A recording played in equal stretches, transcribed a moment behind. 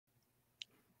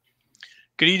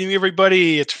Good evening,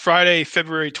 everybody. It's Friday,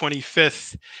 February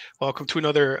 25th. Welcome to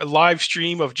another live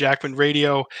stream of Jackman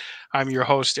Radio. I'm your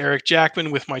host, Eric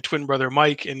Jackman, with my twin brother,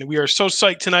 Mike, and we are so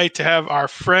psyched tonight to have our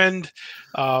friend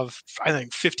of, I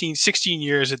think, 15, 16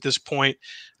 years at this point,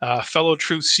 fellow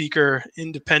truth seeker,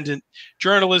 independent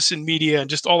journalist in media, and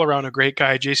just all around a great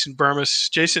guy, Jason Bermas.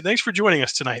 Jason, thanks for joining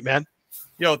us tonight, man.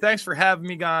 Yo, thanks for having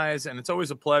me, guys. And it's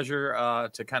always a pleasure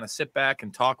to kind of sit back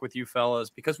and talk with you fellas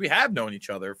because we have known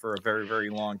each other for a very, very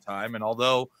long time. And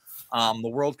although the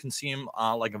world can seem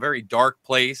like a very dark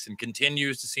place and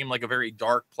continues to seem like a very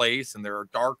dark place, and there are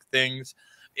dark things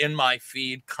in my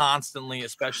feed constantly,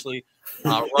 especially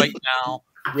right now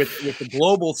with the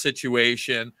global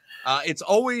situation, it's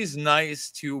always nice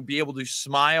to be able to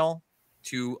smile,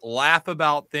 to laugh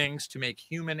about things, to make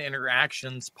human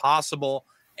interactions possible.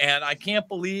 And I can't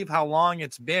believe how long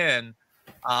it's been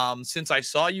since I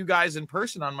saw you guys in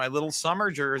person on my little summer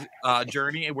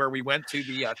journey where we went to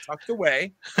the Tucked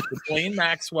Away, the Ghislaine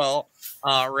Maxwell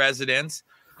residence.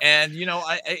 And, you know,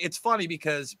 it's funny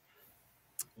because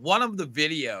one of the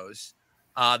videos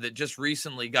that just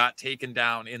recently got taken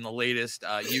down in the latest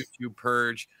YouTube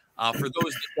purge, for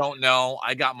those that don't know,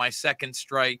 I got my second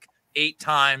strike 8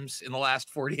 times in the last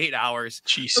 48 hours.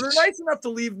 Jesus. So they're nice enough to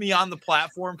leave me on the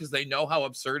platform because they know how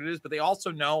absurd it is, but they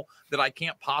also know that I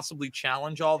can't possibly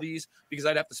challenge all these because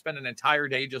I'd have to spend an entire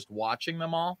day just watching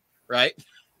them all, right?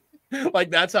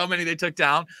 Like that's how many they took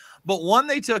down. But one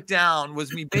they took down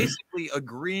was me basically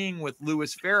agreeing with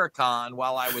Louis Farrakhan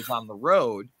while I was on the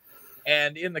road.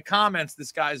 And in the comments,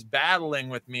 this guy's battling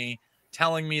with me,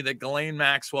 telling me that Ghislaine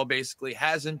Maxwell basically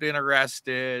hasn't been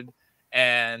arrested.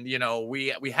 And, you know,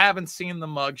 we haven't seen the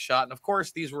mugshot. And of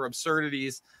course, these were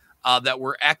absurdities that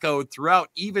were echoed throughout,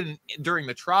 even during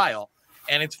the trial.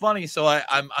 And it's funny. So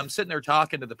I'm sitting there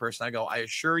talking to the person. I go, I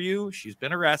assure you, she's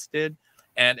been arrested.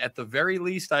 And at the very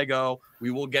least, I go,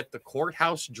 we will get the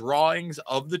courthouse drawings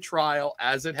of the trial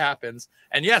as it happens.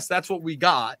 And yes, that's what we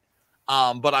got.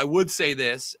 But I would say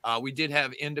this. We did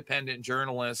have independent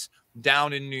journalists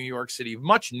down in New York City,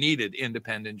 much needed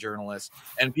independent journalists,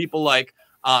 and people like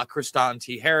Kristan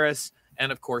T. Harris,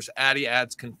 and of course, Addie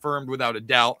Ads confirmed without a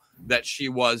doubt that she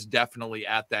was definitely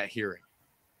at that hearing.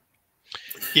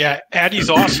 Yeah, Addie's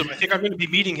awesome. I think I'm going to be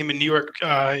meeting him in New York,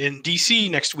 in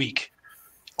DC next week.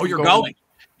 Oh, you're going?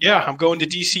 Yeah, I'm going to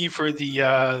DC for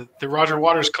the Roger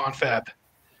Waters confab.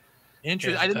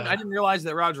 Interesting. I didn't realize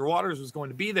that Roger Waters was going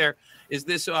to be there. Is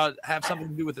this have something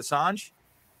to do with Assange?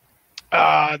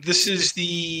 This is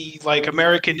the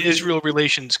American Israel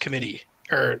Relations Committee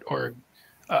or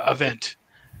event.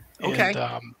 Okay.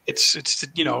 And it's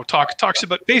talks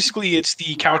about, basically it's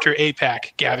the counter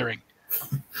AIPAC gathering.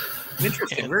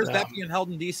 Interesting. And where's that being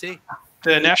held in DC?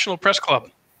 The National Press Club.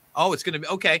 Oh, it's going to be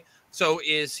okay. So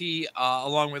is he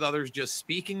along with others just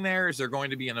speaking there? Is there going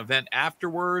to be an event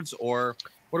afterwards, or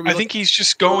what are we? I think he's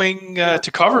just going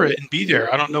to cover it and be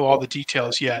there. I don't know all the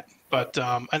details yet, but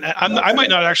and I might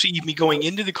not actually even be going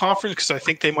into the conference because I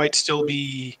think they might still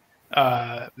be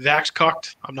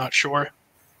vax-cocked. I'm not sure.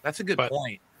 That's a good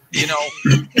point. You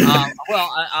know,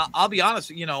 well, I'll be honest.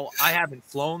 You know, I haven't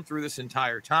flown through this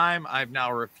entire time. I've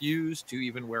now refused to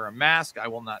even wear a mask. I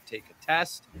will not take a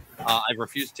test. I've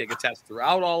refused to take a test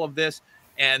throughout all of this.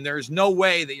 And there's no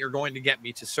way that you're going to get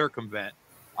me to circumvent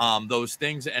those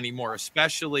things anymore,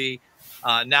 especially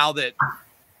now that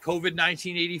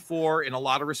COVID-19 84 in a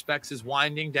lot of respects is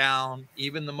winding down.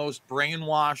 Even the most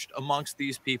brainwashed amongst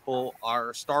these people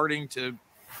are starting to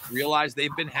realize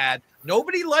they've been had.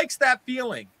 Nobody likes that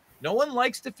feeling. No one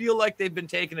likes to feel like they've been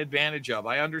taken advantage of.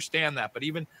 I understand that, but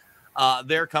even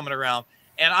they're coming around.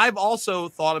 And I've also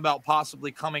thought about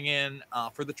possibly coming in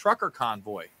for the trucker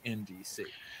convoy in DC.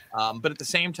 But at the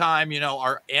same time, you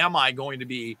know, am I going to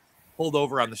be pulled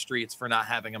over on the streets for not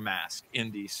having a mask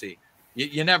in DC?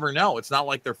 You never know. It's not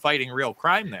like they're fighting real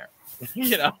crime there.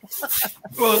 You know.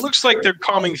 Well, it looks like they're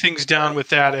calming things down with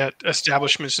that at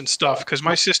establishments and stuff, because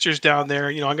my sister's down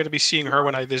there. You know, I'm going to be seeing her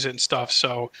when I visit and stuff.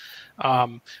 So,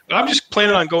 but I'm just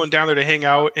planning on going down there to hang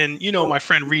out. And, you know, my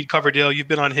friend Reed Coverdale, you've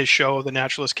been on his show, The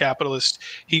Naturalist Capitalist.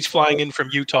 He's flying in from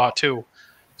Utah, too.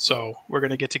 So we're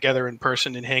going to get together in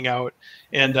person and hang out.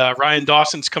 And Ryan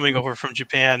Dawson's coming over from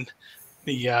Japan.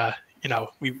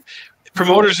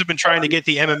 Promoters have been trying to get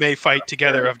the MMA fight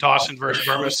together of Dawson versus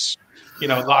Bermas, you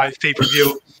know, live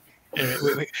pay-per-view.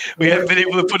 We haven't been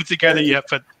able to put it together yet,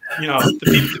 but, you know,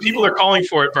 the people are calling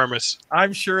for it, Bermas.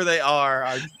 I'm sure they are.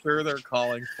 I'm sure they're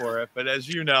calling for it. But as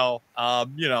you know,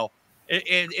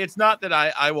 it's not that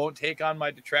I won't take on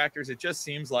my detractors. It just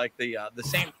seems like the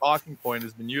same talking point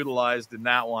has been utilized in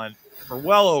that one for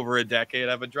well over a decade.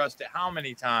 I've addressed it how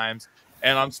many times,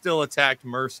 and I'm still attacked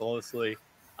mercilessly.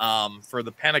 for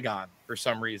the Pentagon for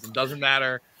some reason. Doesn't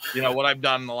matter, what I've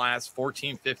done in the last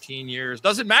 14, 15 years.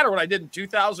 Doesn't matter what I did in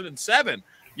 2007,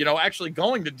 actually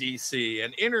going to DC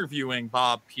and interviewing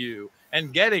Bob Pugh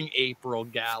and getting April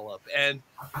Gallup and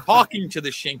talking to the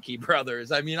Schinke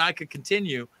brothers. I mean, I could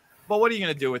continue, but what are you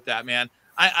going to do with that, man?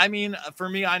 I mean, for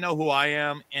me, I know who I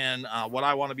am and what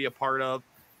I want to be a part of.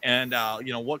 And,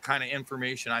 what kind of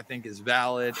information I think is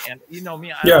valid. And,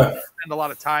 me, I don't spend a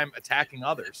lot of time attacking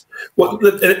others. Well,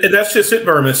 and that's just it,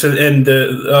 Vermis. And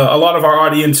a lot of our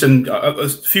audience and a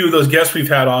few of those guests we've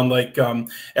had on, like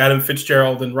Adam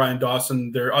Fitzgerald and Ryan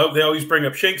Dawson, they always bring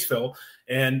up Shanksville.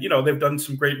 And, they've done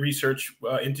some great research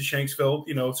into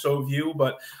Shanksville, so have you.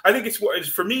 But I think it's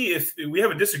for me, if we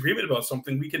have a disagreement about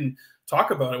something, we can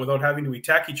talk about it without having to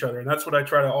attack each other. And that's what I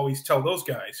try to always tell those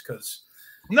guys, because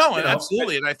no, and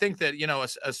absolutely. And I think that,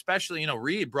 especially,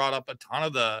 Reed brought up a ton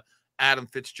of the Adam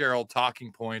Fitzgerald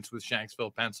talking points with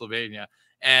Shanksville, Pennsylvania.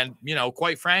 And,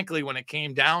 quite frankly, when it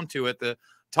came down to it, the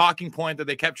talking point that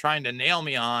they kept trying to nail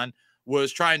me on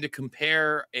was trying to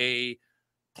compare a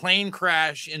plane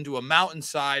crash into a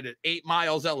mountainside at 8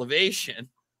 miles elevation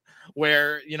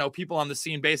where, people on the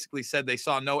scene basically said they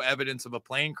saw no evidence of a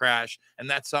plane crash, and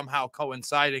that's somehow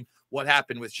coinciding what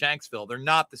happened with Shanksville. They're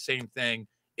not the same thing.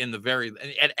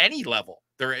 At any level,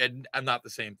 they're not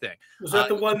the same thing. Was that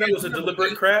the one that was a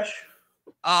deliberate crash?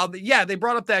 Yeah, they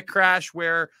brought up that crash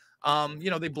where,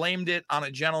 they blamed it on a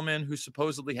gentleman who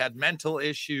supposedly had mental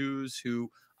issues,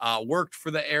 who worked for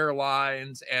the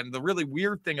airlines. And the really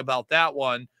weird thing about that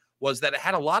one was that it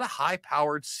had a lot of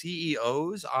high-powered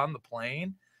CEOs on the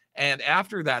plane. And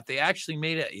after that, they actually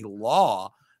made it a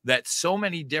law that so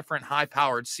many different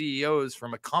high-powered CEOs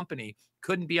from a company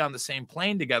couldn't be on the same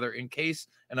plane together in case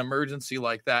an emergency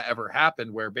like that ever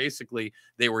happened, where basically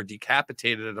they were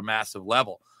decapitated at a massive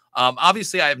level.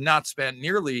 Obviously, I have not spent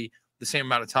nearly the same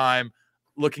amount of time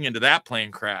looking into that plane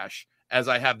crash as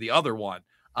I have the other one.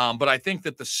 But I think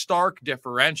that the stark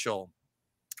differential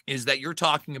is that you're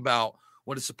talking about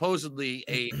what is supposedly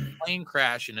a plane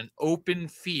crash in an open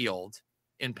field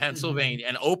in Pennsylvania,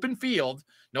 an open field,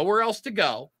 nowhere else to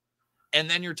go. And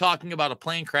then you're talking about a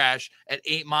plane crash at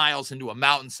 8 miles into a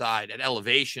mountainside at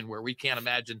elevation where we can't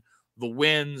imagine the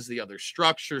winds, the other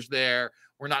structures there.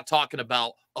 We're not talking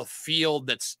about a field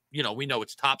that's, we know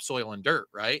it's topsoil and dirt,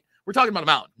 right? We're talking about a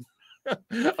mountain,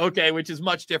 okay, which is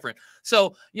much different.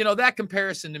 So, that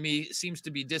comparison to me seems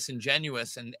to be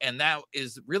disingenuous. And that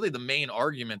is really the main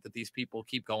argument that these people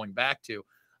keep going back to.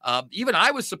 Even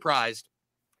I was surprised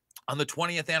on the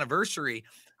 20th anniversary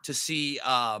to see,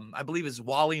 I believe is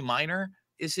Wally Minor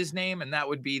is his name. And that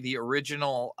would be the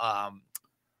original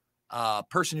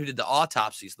person who did the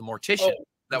autopsies, the mortician.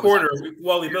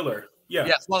 Wally Miller. Yeah.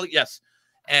 Yes. Well, yes.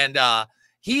 And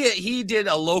he did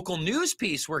a local news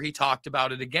piece where he talked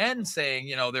about it again,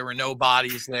 saying, there were no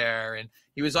bodies there. And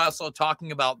he was also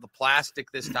talking about the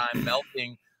plastic this time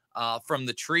melting from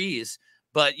the trees.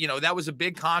 But, that was a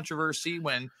big controversy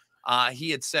when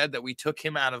he had said that we took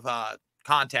him out of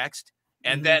context.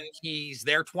 And then he's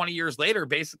there 20 years later,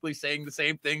 basically saying the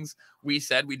same things we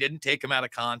said. We didn't take him out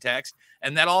of context.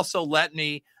 And that also led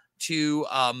me to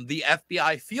the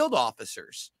FBI field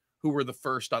officers who were the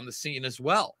first on the scene as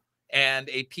well. And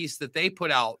a piece that they put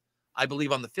out, I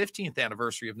believe, on the 15th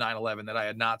anniversary of 9/11 that I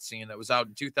had not seen, that was out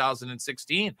in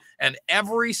 2016. And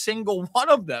every single one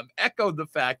of them echoed the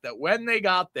fact that when they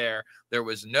got there, there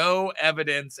was no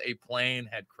evidence a plane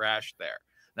had crashed there.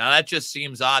 Now, that just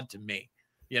seems odd to me.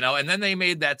 And then they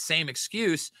made that same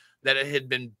excuse that it had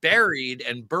been buried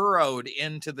and burrowed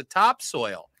into the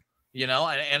topsoil,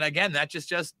 and again, that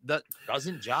that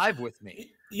doesn't jive with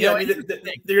me. Yeah,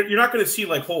 you're not going to see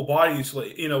like whole bodies,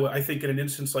 I think in an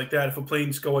instance like that, if a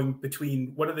plane's going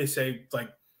between, what do they say, like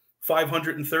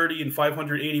 530 and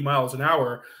 580 miles an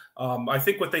hour. I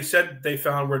think what they said they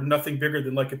found were nothing bigger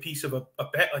than like a piece of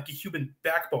like a human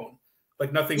backbone.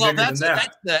 Like nothing bigger than that.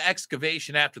 That's the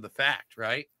excavation after the fact,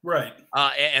 right? Right.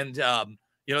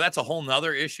 That's a whole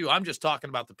nother issue. I'm just talking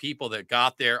about the people that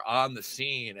got there on the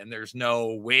scene, and there's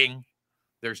no wing,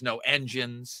 there's no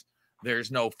engines,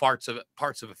 there's no parts of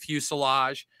a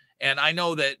fuselage. And I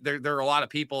know that there are a lot of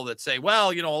people that say, well,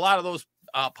 a lot of those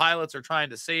pilots are trying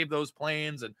to save those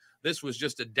planes, and this was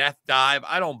just a death dive.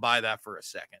 I don't buy that for a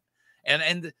second.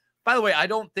 And by the way, I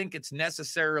don't think it's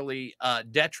necessarily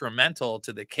detrimental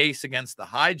to the case against the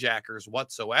hijackers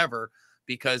whatsoever,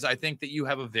 because I think that you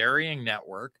have a varying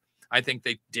network. I think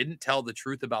they didn't tell the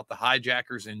truth about the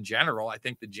hijackers in general. I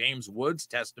think the James Woods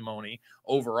testimony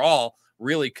overall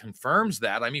really confirms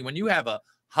that. I mean, when you have a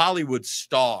Hollywood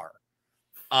star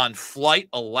on Flight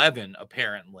 11,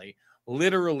 apparently,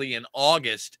 literally in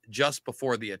August, just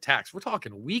before the attacks. We're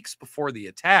talking weeks before the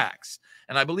attacks.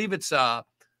 And I believe it's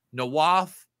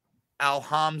Nawaf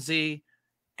al-Hamzi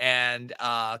and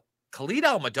Khalid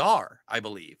al-Madar, I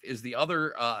believe, is the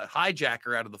other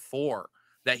hijacker out of the 4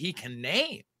 that he can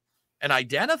name and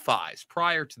identifies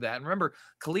prior to that. And remember,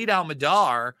 Khalid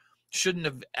al-Madar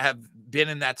shouldn't have been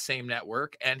in that same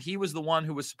network, and he was the one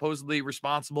who was supposedly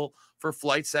responsible for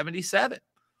Flight 77.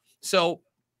 So,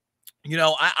 you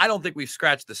know, I don't think we've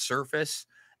scratched the surface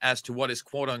as to what is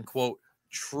quote unquote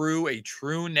a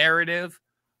true narrative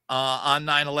on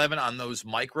 9/11 on those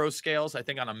micro scales. I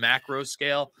think on a macro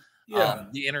scale,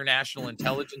 the international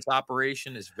intelligence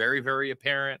operation is very, very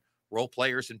apparent. Role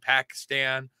players in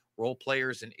Pakistan, role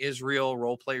players in Israel,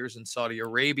 role players in Saudi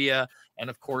Arabia, and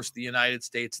of course the United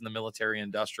States and the military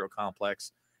industrial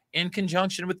complex in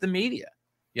conjunction with the media.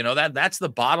 You know, that's the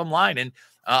bottom line. And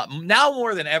now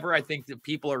more than ever, I think that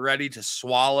people are ready to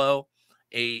swallow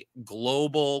a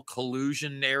global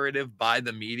collusion narrative by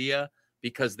the media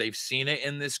because they've seen it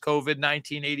in this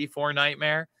COVID-19 84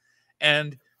 nightmare.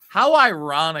 And how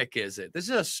ironic is it? This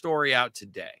is a story out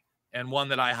today, and one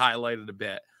that I highlighted a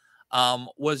bit,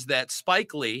 was that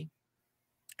Spike Lee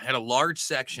had a large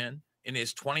section in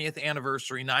his 20th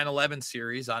anniversary 9/11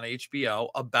 series on HBO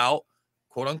about,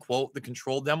 quote unquote, the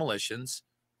controlled demolitions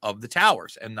of the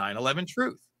towers and 9/11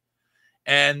 truth.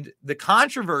 And the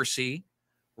controversy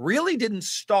really didn't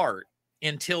start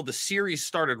until the series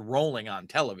started rolling on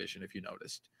television, if you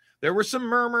noticed. There were some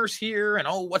murmurs here and,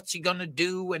 oh, what's he going to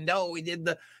do? And, oh, he did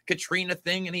the Katrina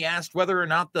thing, and he asked whether or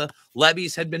not the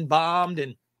levees had been bombed,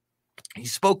 and he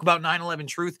spoke about 9/11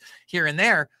 truth here and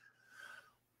there.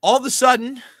 All of a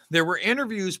sudden, there were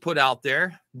interviews put out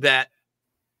there that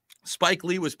Spike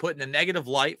Lee was put in a negative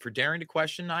light for daring to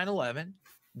question 9/11.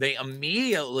 They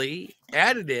immediately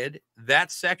edited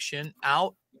that section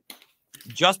out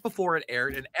just before it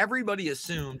aired, and everybody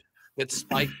assumed that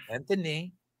Spike bent the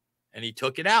knee and he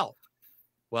took it out.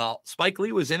 Well, Spike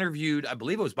Lee was interviewed, I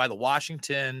believe it was by the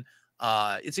Washington,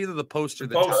 it's either the Post or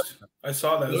the Post. I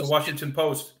saw that. It was the Washington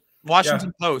Post.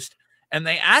 Washington Post. And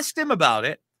they asked him about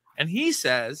it, and he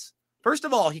says, first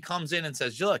of all, he comes in and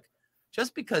says, look,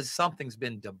 just because something's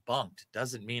been debunked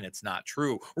doesn't mean it's not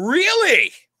true.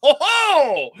 Really?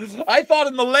 Oh, I thought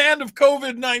in the land of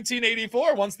COVID-19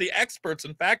 84, once the experts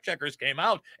and fact checkers came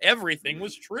out, everything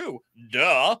was true.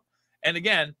 Duh. And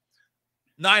again,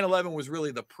 9/11 was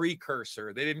really the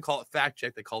precursor. They didn't call it fact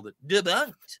check. They called it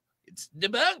debunked. It's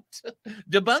debunked.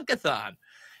 Debunkathon.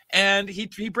 And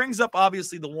he brings up,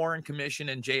 obviously, the Warren Commission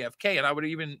and JFK. And I would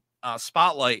even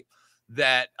spotlight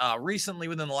that recently,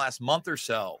 within the last month or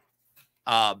so,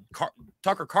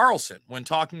 Tucker Carlson, when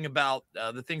talking about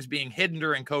the things being hidden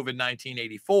during COVID-19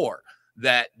 84,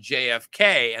 that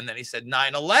JFK, and then he said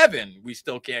 9/11, we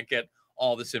still can't get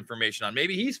all this information on.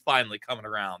 Maybe he's finally coming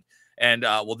around, and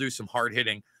we'll do some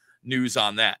hard-hitting news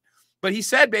on that. But he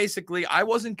said, basically, I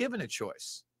wasn't given a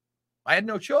choice. I had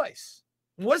no choice.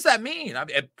 What does that mean? I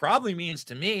mean, it probably means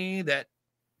to me that,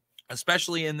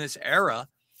 especially in this era,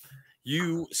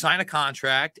 you sign a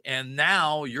contract and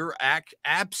now you're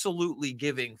absolutely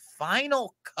giving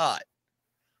final cut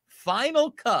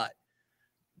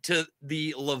to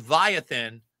the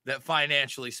Leviathan that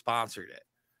financially sponsored it.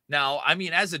 Now, I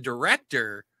mean, as a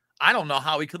director, I don't know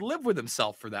how he could live with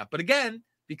himself for that. But again,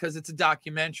 because it's a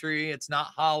documentary, it's not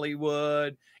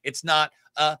Hollywood, it's not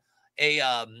a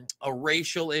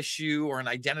racial issue or an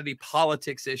identity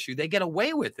politics issue, they get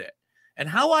away with it. And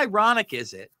how ironic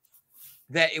is it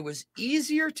that it was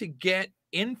easier to get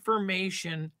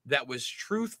information that was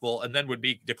truthful and then would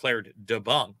be declared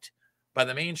debunked by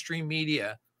the mainstream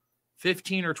media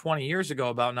 15 or 20 years ago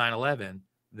about 9/11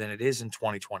 than it is in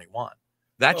 2021.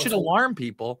 That should alarm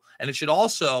people, and it should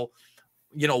also,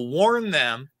 you know, warn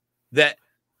them that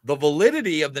the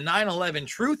validity of the 9/11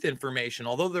 truth information,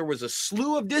 although there was a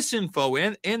slew of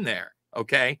disinfo in there,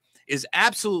 okay, is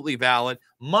absolutely valid,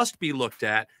 must be looked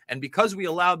at. And because we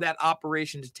allowed that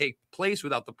operation to take place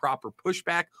without the proper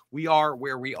pushback, we are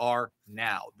where we are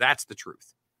now. That's the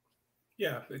truth.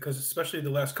 Yeah, because especially the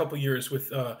last couple of years with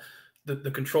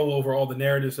the control over all the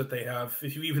narratives that they have.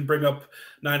 If you even bring up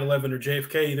 9/11 or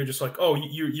JFK, they're just like, oh,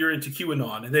 you're into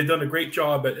QAnon. And they've done a great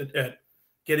job at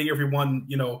getting everyone,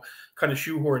 you know, kind of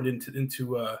shoehorned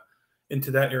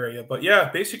into that area. But yeah,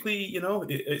 basically, you know,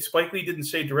 Spike Lee didn't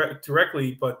say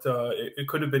directly, but it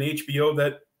could have been HBO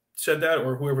that said that,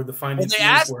 or whoever the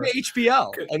financiers were. They asked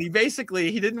HBO, and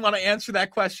he didn't want to answer that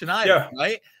question either,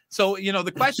 right? So, you know,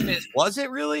 the question is, was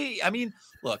it really? I mean,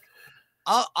 look,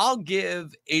 I'll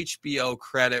give HBO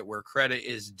credit where credit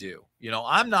is due. You know,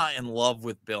 I'm not in love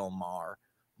with Bill Maher,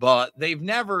 but they've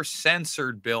never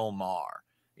censored Bill Maher.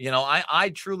 You know,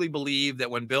 I truly believe that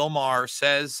when Bill Maher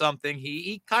says something,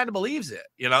 he kind of believes it.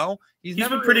 You know, he's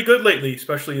never been pretty good lately,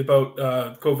 especially about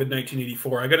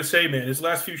COVID-1984. I got to say, man, his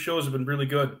last few shows have been really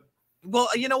good. Well,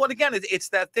 you know what? Again, it's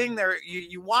that thing there.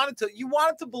 You wanted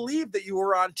to believe that you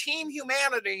were on Team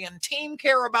Humanity and Team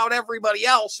Care about everybody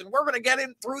else, and we're going to get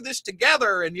in through this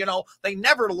together. And you know, they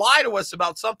never lie to us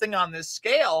about something on this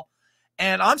scale.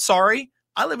 And I'm sorry,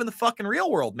 I live in the fucking real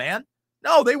world, man.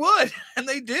 No, they would, and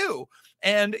they do.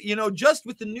 And you know, just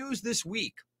with the news this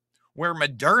week, where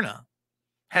Moderna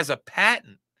has a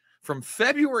patent from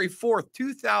February 4th,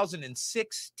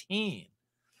 2016.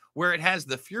 Where it has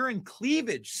the furin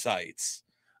cleavage sites,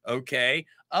 okay,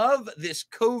 of this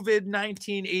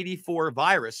COVID-1984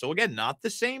 virus. So again, not the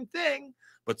same thing,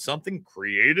 but something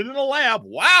created in a lab.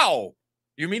 Wow.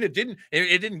 You mean it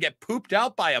didn't get pooped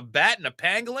out by a bat and a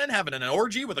pangolin having an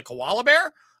orgy with a koala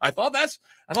bear? I thought that's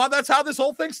how this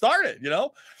whole thing started, you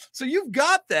know? So you've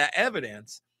got that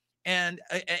evidence. And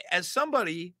as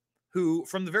somebody who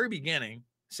from the very beginning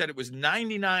said it was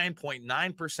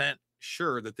 99.9%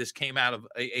 sure that this came out of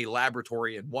a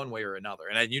laboratory in one way or another.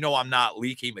 And you know, I'm not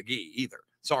Leaky McGee either.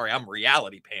 Sorry, I'm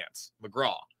Reality Pants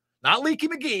McGraw. Not Leaky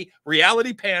McGee,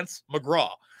 Reality Pants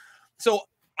McGraw. So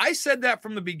I said that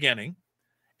from the beginning.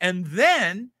 And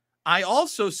then I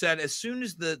also said, as soon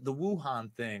as the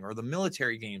Wuhan thing or the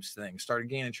military games thing started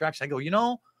gaining traction, I go, you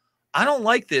know, I don't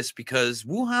like this because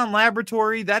Wuhan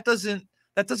laboratory, that doesn't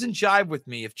jive with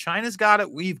me. If China's got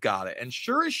it, we've got it. And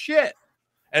sure as shit,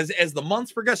 as the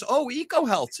months progress,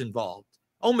 EcoHealth's involved.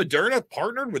 Moderna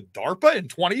partnered with DARPA in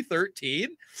 2013.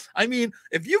 I mean,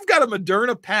 if you've got a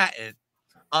Moderna patent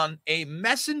on a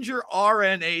messenger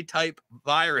RNA type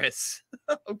virus,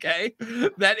 okay,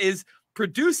 that is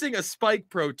producing a spike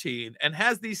protein and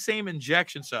has these same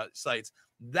injection sites,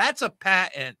 that's a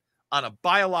patent on a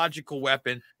biological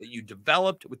weapon that you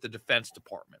developed with the Defense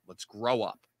Department. Let's grow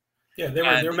up. Yeah,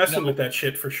 they're messing with that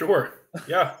shit for sure.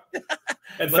 Yeah.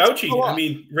 And Fauci, I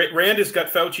mean, Rand has got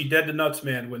Fauci dead to nuts,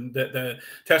 man. When the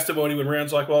testimony, when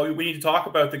Rand's like, well, we need to talk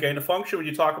about the gain of function. When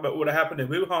you talk about what happened in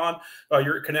Wuhan,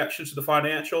 your connections to the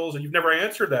financials, and you've never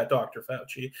answered that, Dr.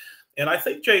 Fauci. And I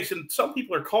think, Jason, some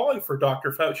people are calling for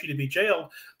Dr. Fauci to be jailed,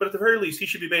 but at the very least, he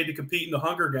should be made to compete in the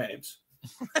Hunger Games.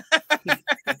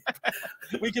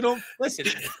 We can listen.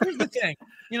 Here's the thing,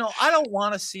 you know, I don't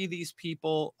want to see these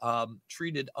people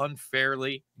treated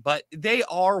unfairly, but they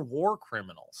are war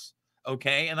criminals.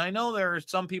 Okay. And I know there are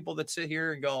some people that sit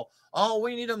here and go, oh,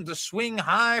 we need them to swing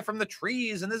high from the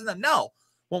trees and this and that. No,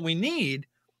 what we need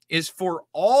is for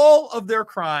all of their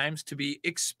crimes to be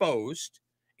exposed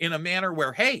in a manner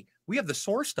where, hey, we have the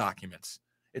source documents.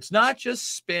 It's not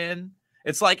just spin.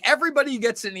 It's like everybody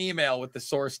gets an email with the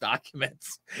source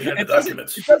documents. It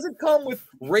doesn't come with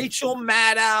Rachel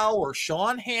Maddow or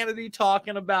Sean Hannity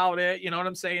talking about it. You know what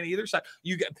I'm saying? Either side,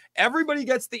 everybody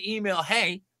gets the email.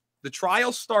 Hey, the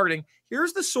trial's starting.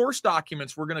 Here's the source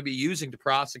documents we're going to be using to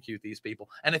prosecute these people.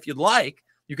 And if you'd like,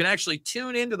 you can actually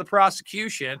tune into the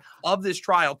prosecution of this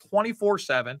trial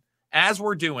 24/7 as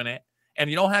we're doing it. And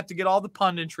you don't have to get all the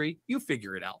punditry. You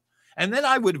figure it out. And then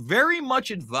I would very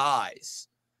much advise,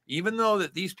 even though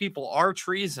that these people are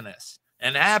treasonous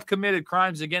and have committed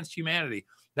crimes against humanity,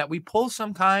 that we pull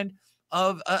some kind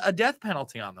of a death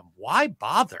penalty on them. Why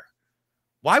bother?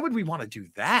 Why would we want to do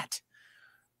that?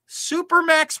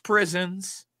 Supermax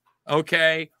prisons,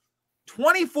 okay,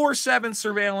 24/7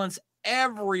 surveillance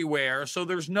everywhere. So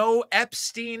there's no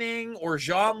Epsteining or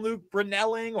Jean-Luc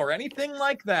Brunelling or anything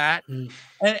like that.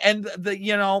 And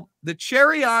the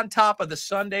cherry on top of the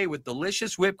sundae with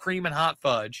delicious whipped cream and hot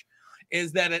fudge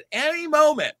is that at any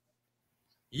moment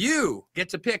you get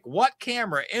to pick what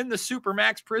camera in the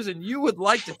Supermax prison you would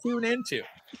like to tune into.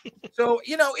 So,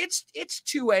 you know, it's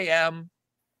 2 a.m.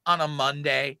 on a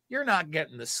Monday. You're not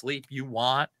getting the sleep you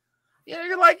want. You know,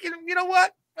 you're like, you know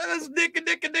what? This dick and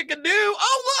do.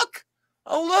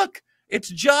 Oh, look. It's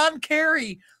John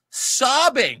Kerry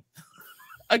sobbing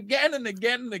again and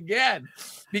again and again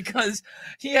because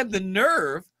he had the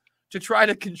nerve to try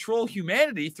to control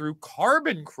humanity through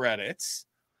carbon credits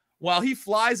while he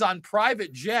flies on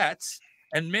private jets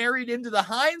and married into the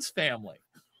Heinz family.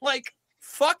 Like,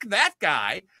 fuck that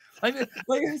guy. I mean,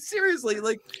 like, seriously,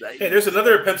 like. Hey, there's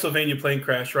another Pennsylvania plane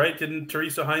crash, right? Didn't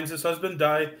Teresa Heinz's husband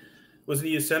die? Wasn't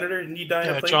he a senator? Didn't he die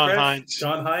in a plane crash? Heinz.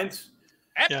 John Heinz?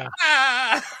 Yeah.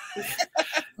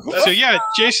 So yeah,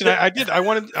 Jason,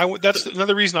 that's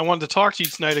another reason I wanted to talk to you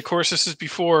tonight. Of course, this is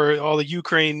before all the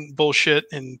Ukraine bullshit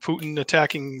and Putin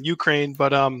attacking Ukraine.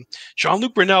 But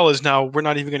Jean-Luc Brunel is now, we're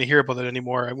not even going to hear about it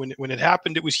anymore. When it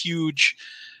happened, it was huge.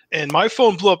 And my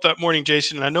phone blew up that morning,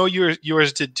 Jason, and I know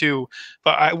yours did too.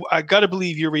 But I got to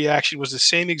believe your reaction was the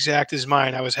same exact as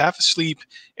mine. I was half asleep,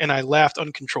 and I laughed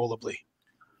uncontrollably.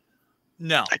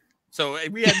 No. So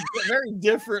we had very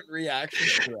different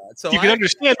reactions to that. So you can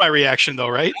understand my reaction, though,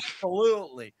 right?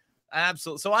 Absolutely.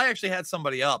 So I actually had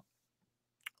somebody up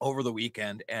over the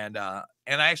weekend, and I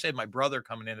actually had my brother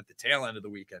coming in at the tail end of the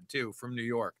weekend too from New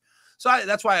York. So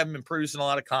that's why I've been producing a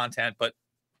lot of content. But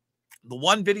the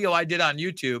one video I did on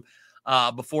YouTube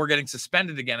before getting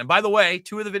suspended again, and by the way,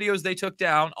 2 of the videos they took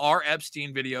down are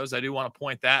Epstein videos. I do want to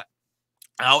point that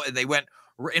out. They went,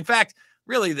 in fact,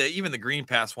 really even the Green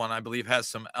Pass one, I believe, has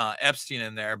some Epstein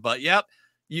in there. But yep,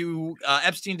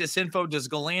 Epstein disinfo. Does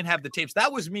Ghislaine have the tapes?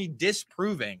 That was me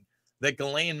disproving that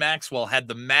Ghislaine Maxwell had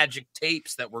the magic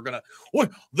tapes that were gonna.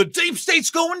 The deep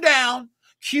state's going down.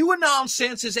 QAnon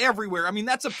sense is everywhere. I mean,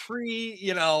 that's a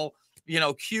Q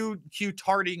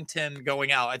Tardington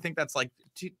going out. I think that's like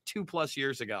 2+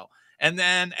 years ago. And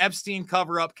then Epstein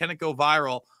cover up. Can it go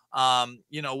viral?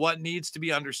 What needs to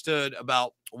be understood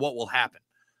about what will happen.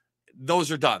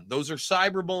 Those are done. Those are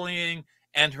cyberbullying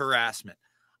and harassment.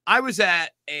 I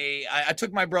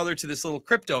took my brother to this little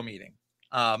crypto meeting.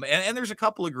 And there's a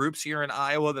couple of groups here in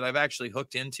Iowa that I've actually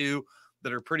hooked into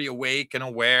that are pretty awake and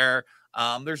aware.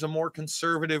 There's a more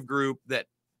conservative group that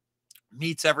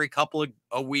meets every couple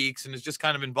of weeks and is just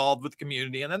kind of involved with the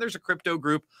community. And then there's a crypto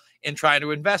group in trying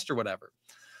to invest or whatever.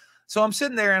 So I'm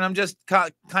sitting there and I'm just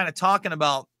kind of talking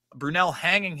about Brunel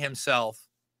hanging himself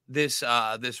this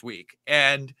week.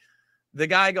 And the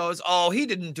guy goes, "Oh, he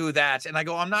didn't do that." And I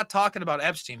go, "I'm not talking about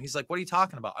Epstein." He's like, "What are you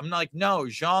talking about?" I'm like, "No,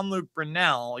 Jean-Luc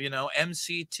Brunel,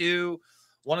 MC2,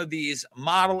 one of these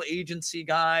model agency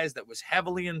guys that was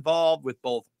heavily involved with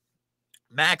both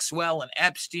Maxwell and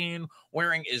Epstein,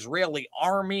 wearing Israeli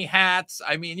army hats.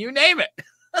 I mean, you name it."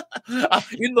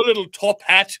 In the little top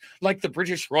hat, like the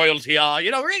British royalty are,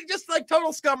 just like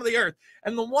total scum of the earth.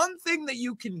 And the one thing that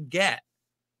you can get,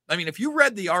 I mean, if you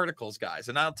read the articles, guys,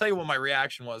 and I'll tell you what my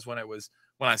reaction was when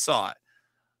I saw it.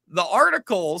 The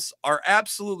articles are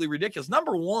absolutely ridiculous.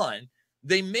 Number one,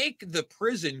 they make the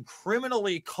prison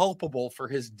criminally culpable for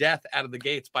his death out of the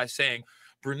gates by saying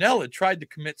Brunel had tried to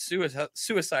commit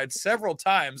suicide several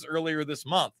times earlier this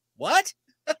month. What?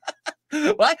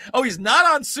 What? Oh, he's not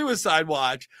on suicide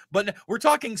watch, but we're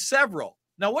talking several.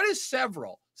 Now, what is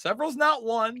several? Several's not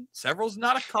one. Several's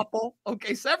not a couple.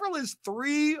 Okay, several is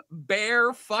 3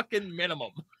 bare fucking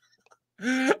minimum.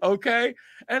 Okay?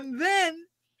 And then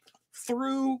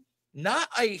through not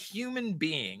a human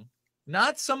being,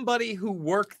 not somebody who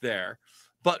worked there,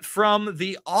 but from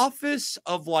the office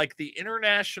of like the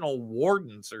international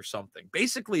wardens or something,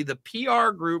 basically the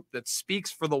PR group that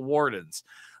speaks for the wardens.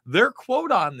 Their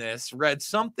quote on this read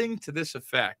something to this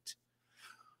effect: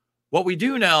 "What we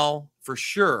do know for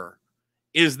sure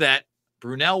is that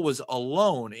Brunel was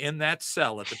alone in that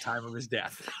cell at the time of his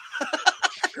death."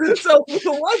 So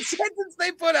the one sentence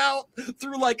they put out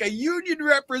through like a union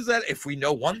representative, "If we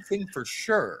know one thing for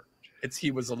sure, it's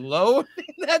he was alone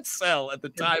in that cell at the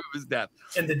time of his death."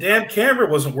 And the damn camera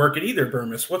wasn't working either,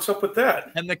 Burmis. What's up with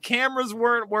that? And the cameras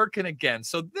weren't working again.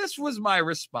 So this was my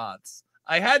response.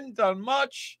 I hadn't done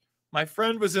much. My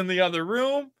friend was in the other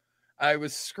room. I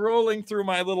was scrolling through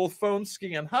my little phone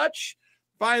ski and hutch.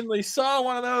 Finally saw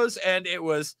one of those, and it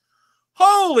was,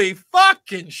 "Holy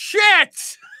fucking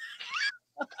shit!"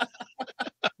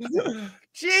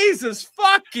 Jesus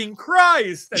fucking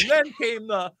Christ. And then came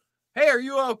the, "Hey, are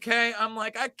you okay?" I'm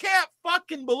like, I can't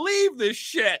fucking believe this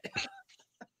shit.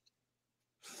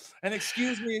 And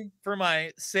excuse me for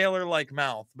my sailor-like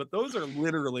mouth, but those are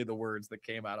literally the words that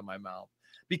came out of my mouth.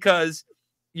 Because,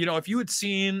 if you had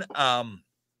seen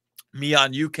me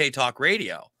on UK Talk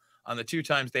Radio, on the 2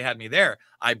 times they had me there,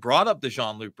 I brought up the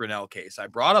Jean-Luc Brunel case. I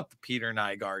brought up the Peter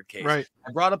Nygard case. Right.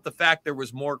 I brought up the fact there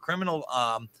was more criminal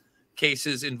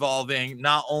cases involving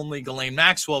not only Ghislaine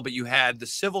Maxwell, but you had the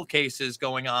civil cases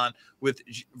going on with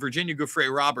Virginia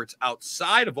Giuffre Roberts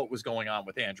outside of what was going on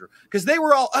with Andrew. Because they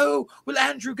were all, "Oh, will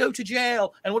Andrew go to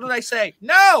jail?" And what did I say?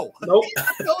 No. Nope.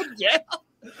 Go to jail.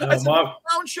 I said, "What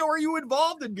clown show are you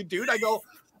involved in, dude?" I go,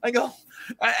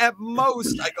 at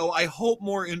most, I hope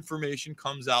more information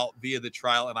comes out via the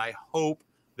trial, and I hope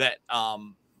that,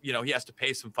 he has to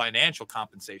pay some financial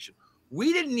compensation.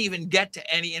 We didn't even get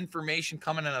to any information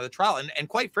coming out of the trial. And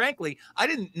quite frankly, I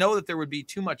didn't know that there would be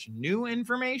too much new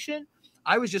information.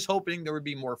 I was just hoping there would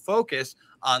be more focus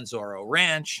on Zorro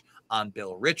Ranch, on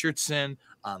Bill Richardson,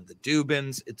 on the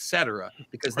Dubins, etc.,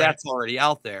 because that's already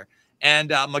out there. And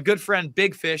my good friend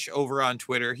Big Fish over on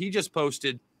Twitter, he just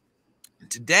posted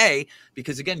today,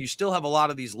 because again, you still have a lot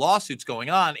of these lawsuits going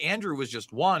on. Andrew was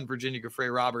just one Virginia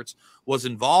Giuffre Roberts was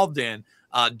involved in.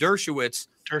 Dershowitz.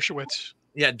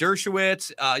 Yeah,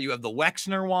 Dershowitz. You have the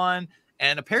Wexner one.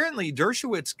 And apparently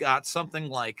Dershowitz got something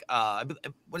like,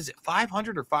 what is it,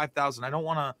 500 or 5,000? I don't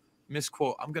want to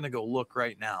misquote. I'm going to go look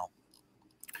right now.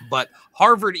 But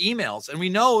Harvard emails. And we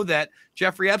know that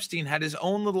Jeffrey Epstein had his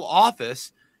own little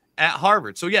office at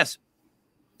Harvard. So, yes,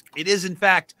 it is, in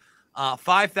fact,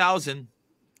 5,000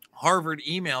 Harvard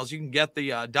emails. You can get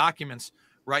the documents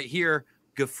right here.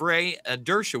 Geoffrey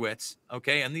Dershowitz.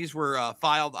 Okay. And these were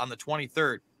filed on the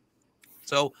 23rd.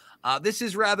 So this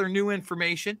is rather new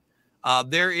information.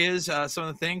 There is some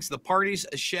of the things. The parties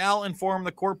shall inform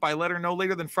the court by letter no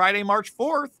later than Friday, March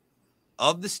 4th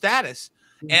of the status.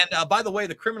 And by the way,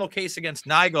 the criminal case against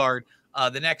Nygaard,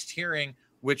 the next hearing,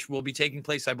 which will be taking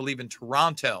place, I believe, in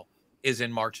Toronto, is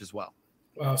in March as well.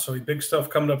 Wow, so big stuff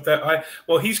coming up.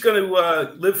 He's going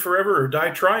to live forever or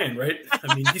die trying, right?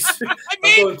 I mean, he's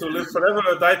going to live forever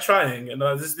or die trying. And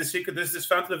this is the secret. This is this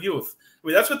fountain of youth. I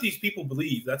mean, that's what these people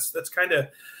believe. That's kind of,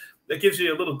 that gives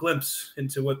you a little glimpse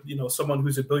into what, someone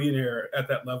who's a billionaire at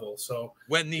that level. So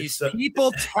when these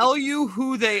people tell you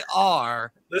who they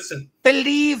are, listen,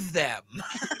 believe them.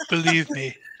 Believe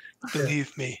me.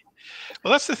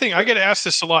 Well, that's the thing. I get asked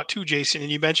this a lot too, Jason,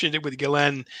 and you mentioned it with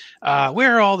Ghislaine.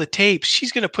 Where are all the tapes?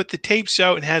 She's going to put the tapes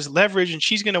out and has leverage, and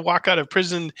she's going to walk out of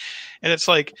prison. And it's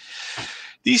like,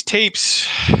 these tapes,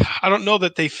 I don't know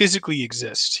that they physically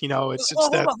exist. It's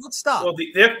that. On, let's stop. Well,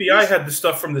 the FBI had the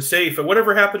stuff from the safe, and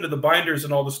whatever happened to the binders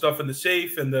and all the stuff in the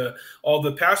safe and all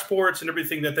the passports and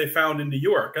everything that they found in New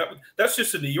York. That's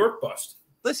just a New York bust.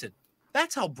 Listen,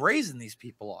 that's how brazen these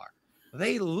people are.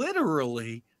 They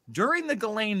literally, during the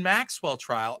Ghislaine Maxwell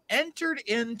trial, entered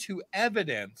into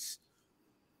evidence,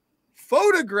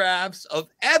 photographs of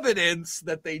evidence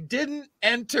that they didn't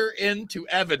enter into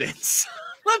evidence.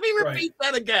 Let me repeat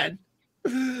that again.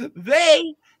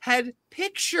 They had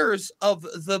pictures of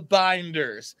the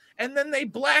binders, and then they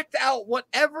blacked out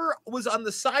whatever was on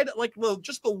the side, like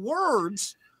just the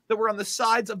words that were on the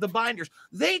sides of the binders.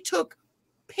 They took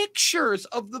pictures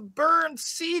of the burned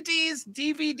CDs,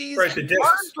 DVDs, and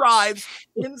hard drives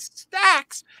in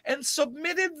stacks and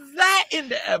submitted that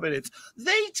into evidence.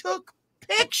 They took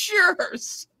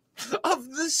pictures of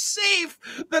the safe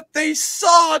that they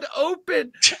sawed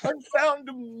open and found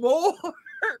more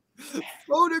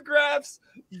photographs,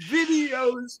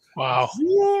 videos, wow,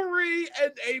 jewelry,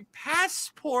 and a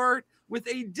passport with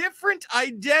a different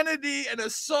identity and a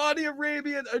Saudi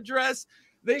Arabian address.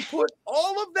 They put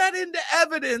all of that into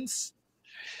evidence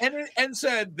and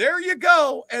said, there you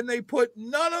go. And they put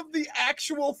none of the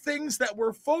actual things that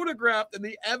were photographed and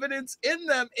the evidence in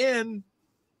them in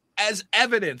as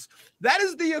evidence. That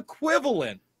is the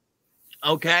equivalent,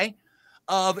 okay,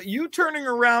 of you turning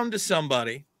around to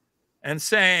somebody and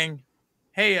saying,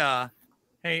 hey,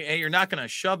 you're not going to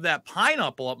shove that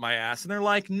pineapple up my ass. And they're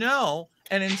like, no.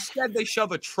 And instead they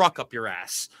shove a truck up your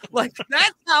ass. Like,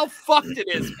 that's how fucked it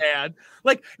is, man.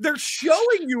 Like, they're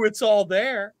showing you it's all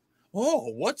there.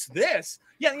 Oh, what's this?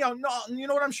 Yeah, you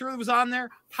know what I'm sure was on there?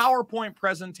 PowerPoint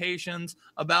presentations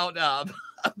about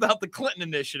the Clinton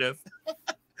initiative.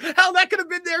 Hell, that could have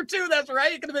been there too. That's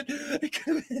right. It could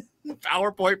have been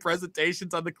PowerPoint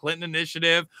presentations on the Clinton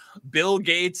initiative, Bill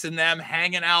Gates and them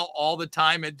hanging out all the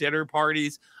time at dinner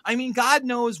parties. I mean, God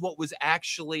knows what was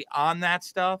actually on that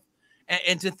stuff.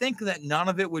 And to think that none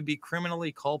of it would be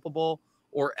criminally culpable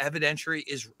or evidentiary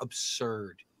is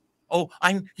absurd. Oh,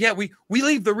 we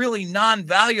leave the really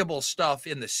non-valuable stuff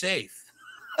in the safe.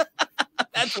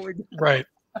 That's what we do. Right.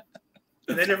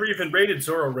 And they never even raided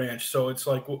Zorro Ranch, so it's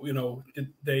like,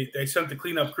 they sent the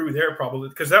cleanup crew there probably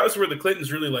because that was where the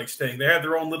Clintons really like staying. They had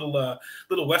their own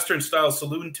little Western style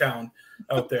saloon town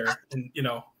out there, and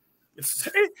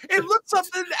it looks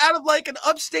something out of like an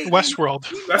upstate Westworld.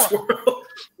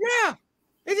 Yeah,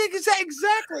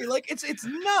 exactly. Like it's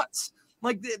nuts.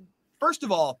 Like first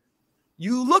of all,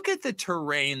 you look at the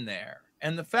terrain there,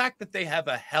 and the fact that they have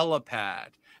a helipad.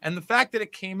 And the fact that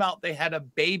it came out, they had a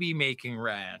baby making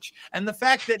ranch. And the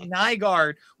fact that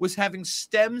Nygaard was having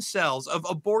stem cells of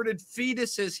aborted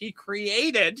fetuses he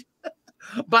created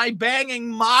by banging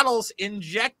models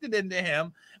injected into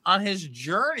him on his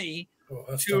journey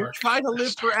to try to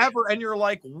live forever. And you're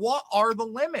like, what are the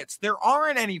limits? There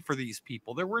aren't any for these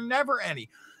people. There were never any.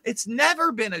 It's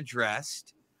never been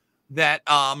addressed that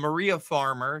Maria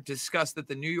Farmer discussed that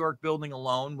the New York building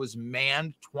alone was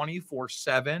manned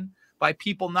 24/7. By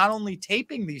people not only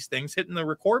taping these things, hitting the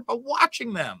record, but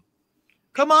watching them.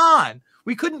 Come on.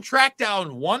 We couldn't track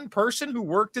down one person who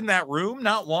worked in that room,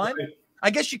 not one. Right. I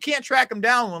guess you can't track them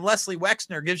down when Leslie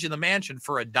Wexner gives you the mansion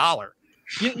for $1.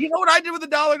 You know what I did with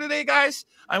 $1 today, guys?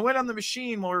 I went on the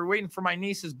machine while we were waiting for my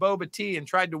niece's boba tea and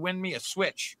tried to win me a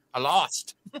Switch. I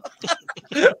lost.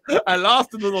 I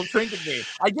lost a little trinket game.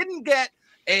 I didn't get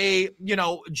a,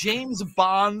 James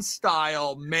Bond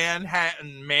style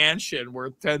Manhattan mansion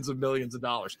worth tens of millions of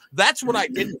dollars. That's what I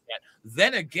didn't get.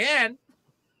 Then again,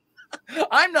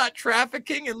 I'm not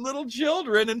trafficking in little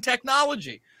children and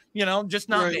technology. Just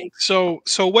not me. So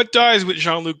what dies with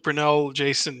Jean-Luc Brunel,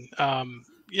 Jason?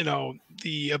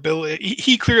 The ability,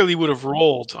 he clearly would have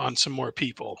rolled on some more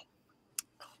people.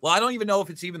 Well, I don't even know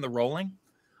if it's even the rolling.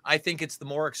 I think it's the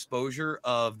more exposure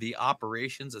of the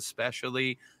operations,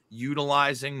 especially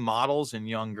utilizing models and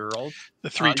young girls. The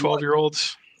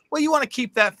 12-year-olds. Well, you want to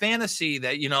keep that fantasy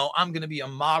that, I'm going to be a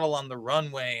model on the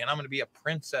runway and I'm going to be a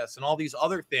princess and all these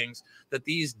other things that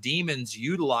these demons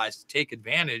utilize to take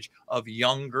advantage of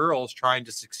young girls trying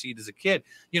to succeed as a kid.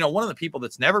 One of the people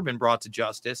that's never been brought to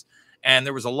justice, and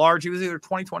there was it was either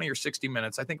 20 or 60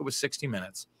 minutes. I think it was 60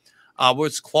 minutes,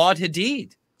 was Claude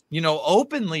Hadid.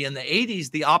 Openly in the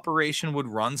 80s, the operation would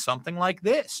run something like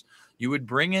this. You would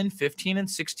bring in 15 and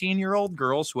 16-year-old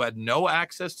girls who had no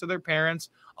access to their parents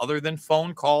other than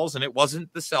phone calls, and it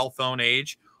wasn't the cell phone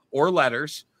age or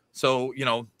letters. So,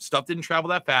 stuff didn't travel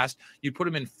that fast. You'd put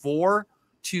them in 4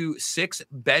 to 6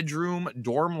 bedroom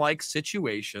dorm-like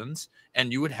situations,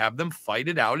 and you would have them fight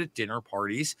it out at dinner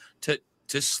parties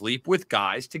to sleep with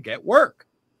guys to get work,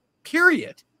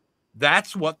 period.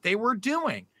 That's what they were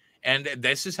doing. And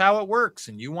this is how it works.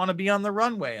 And you want to be on the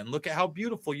runway and look at how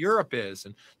beautiful Europe is.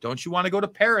 And don't you want to go to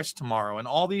Paris tomorrow and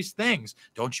all these things?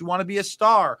 Don't you want to be a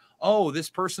star? Oh, this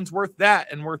person's worth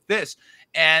that and worth this.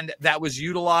 And that was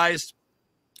utilized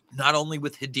not only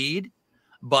with Hadid,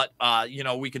 but,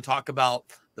 we can talk about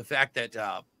the fact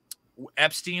that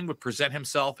Epstein would present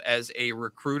himself as a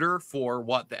recruiter for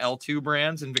the L2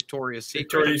 brands and Victoria's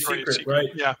Secret. Victoria's Secret, right?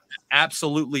 Yeah,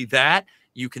 absolutely that.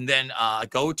 You can then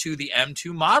go to the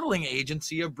M2 modeling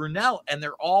agency of Brunel, and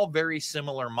they're all very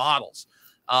similar models.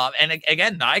 And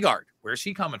again, Nygaard, where's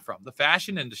he coming from? The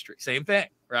fashion industry, same thing,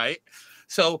 right?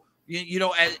 So,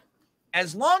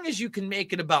 as long as you can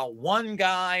make it about one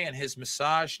guy and his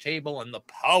massage table and the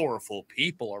powerful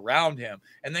people around him,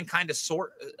 and then kind of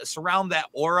surround that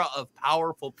aura of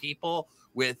powerful people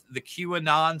with the QAnon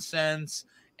nonsense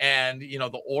and,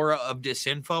 the aura of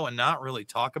disinfo, and not really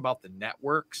talk about the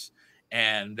networks.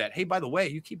 And that, hey, by the way,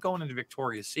 you keep going into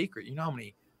Victoria's Secret. You know how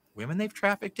many women they've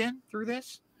trafficked in through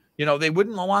this? They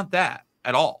wouldn't want that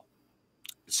at all.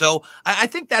 So I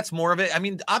think that's more of it. I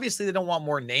mean, obviously they don't want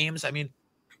more names. I mean,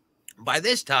 by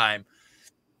this time,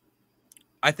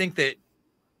 I think that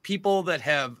people that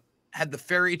have had the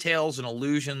fairy tales and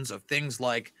illusions of things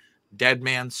like Dead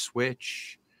Man's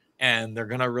Switch, and they're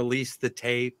going to release the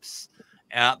tapes,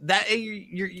 that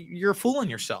you're fooling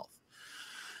yourself.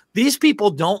 These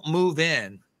people don't move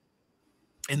in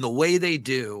the way they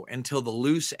do until the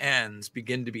loose ends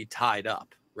begin to be tied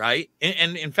up, right?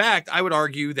 And in fact, I would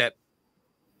argue that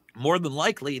more than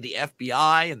likely the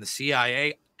FBI and the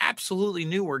CIA absolutely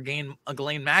knew where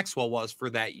Ghislaine Maxwell was for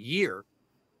that year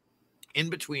in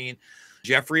between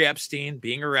Jeffrey Epstein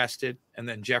being arrested and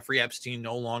then Jeffrey Epstein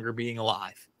no longer being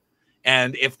alive.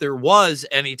 And if there was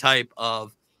any type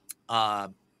of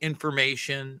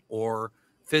information or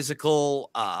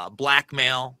physical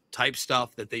blackmail type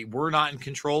stuff that they were not in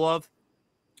control of,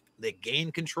 they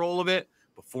gained control of it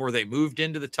before they moved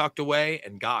into the tucked away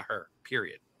and got her,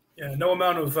 period. Yeah, no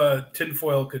amount of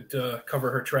tinfoil could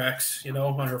cover her tracks,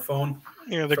 on her phone.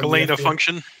 The Galena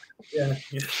function. Yeah.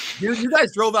 You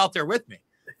guys drove out there with me.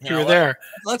 You were there.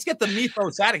 Let's get the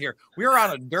mythos out of here. We were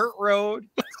on a dirt road.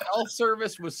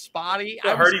 Self-service was spotty.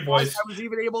 The Hardy Boys. I was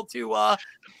even able to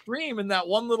stream in that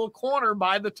one little corner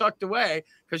by the tucked away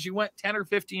because you went 10 or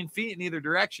 15 feet in either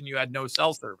direction. You had no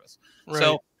cell service. Right.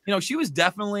 So, she was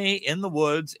definitely in the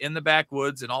woods, in the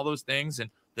backwoods and all those things.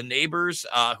 And the neighbors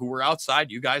who were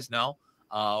outside, you guys know,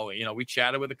 we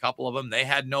chatted with a couple of them. They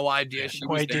had no idea she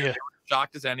was there. They were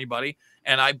shocked as anybody.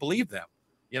 And I believe them.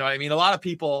 You know what I mean? A lot of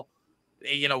people,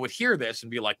 would hear this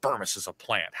and be like, Burmese is a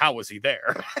plant. How was he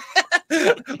there?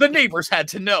 The neighbors had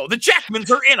to know. The Jackmans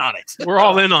are in on it. We're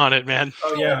all in on it, man.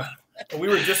 Oh, yeah. We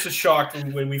were just as shocked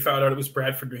when we found out it was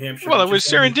Bradford, New Hampshire. Well, it was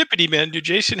serendipity, man. Dude,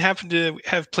 Jason happened to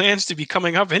have plans to be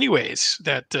coming up anyways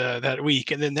that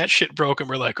week. And then that shit broke and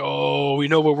we're like, oh, we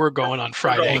know where we're going on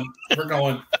Friday. We're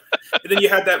going. And then you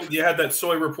had that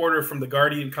soy reporter from The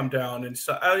Guardian come down, and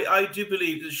so I do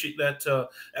believe that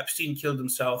Epstein killed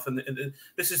himself, and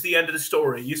this is the end of the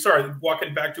story. You started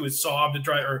walking back to his Saab to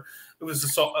try, or it was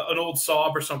an old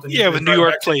Saab or something. Yeah, with New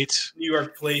York plates. New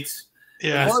York plates.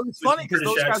 Yeah. Well, it was funny because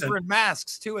those guys were in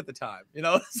masks too at the time.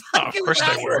 Of course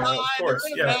they were. Of course,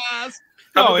 yeah.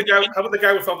 How about the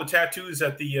guy with all the tattoos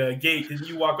at the gate? Didn't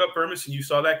you walk up, Burmis, and you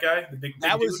saw that guy? The big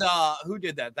That was dude? Who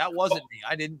did that? That wasn't me.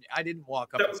 I didn't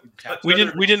walk up. We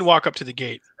didn't walk up to the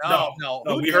gate. No.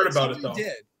 We heard about it though.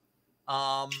 Did.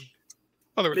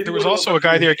 There was also a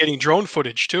guy there getting drone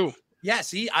footage too.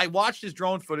 Yes, I watched his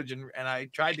drone footage and I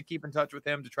tried to keep in touch with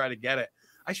him to try to get it.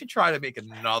 I should try to make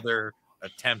another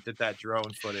attempt at that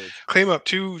drone footage. Claim up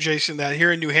too, Jason, that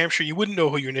here in New Hampshire, you wouldn't know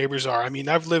who your neighbors are. I mean,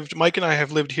 Mike and I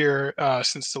have lived here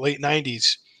since the late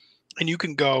 90s, and you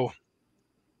can go,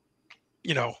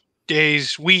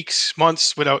 days, weeks,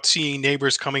 months without seeing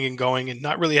neighbors coming and going and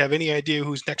not really have any idea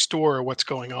who's next door or what's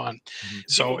going on. Mm-hmm.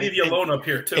 So leave you alone up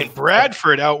here too. In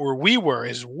Bradford, out where we were,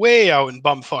 is way out in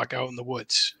bumfuck out in the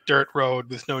woods, dirt road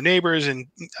with no neighbors, and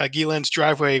Gielen's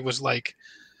driveway was like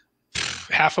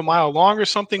half a mile long or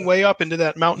something, way up into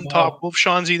that mountaintop wolf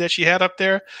Shanzi that she had up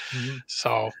there. Mm-hmm.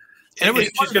 So, and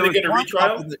she's going to get a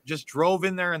retrial. That just drove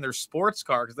in there in their sports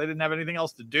car because they didn't have anything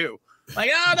else to do. Like,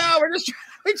 oh no,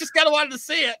 we just kind of wanted to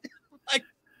see it. Like,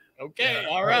 okay,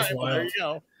 all right, there you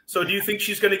go. So, do you think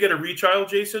she's going to get a retrial,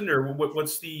 Jason, or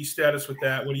what's the status with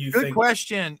that? What do you think? Good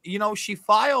question. She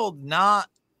filed not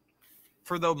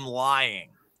for them lying.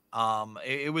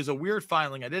 It was a weird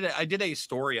filing. I did a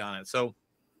story on it. So,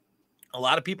 a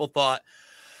lot of people thought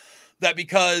that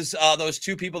because those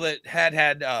two people that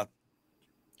had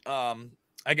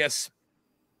I guess,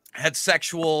 had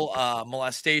sexual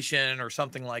molestation or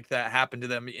something like that happen to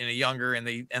them in a younger, and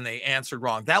they answered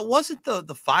wrong. That wasn't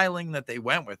the filing that they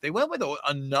went with. They went with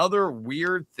another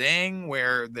weird thing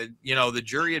where the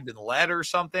jury had been led or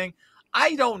something.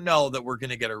 I don't know that we're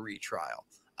going to get a retrial.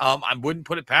 I wouldn't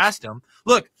put it past them.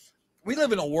 Look, we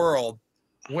live in a world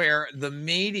where the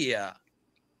media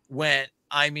went,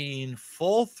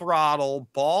 full throttle,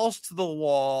 balls to the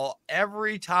wall.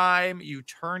 Every time you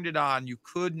turned it on, you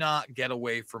could not get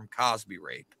away from Cosby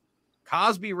rape.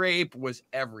 Cosby rape was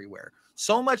everywhere.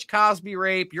 So much Cosby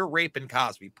rape, you're raping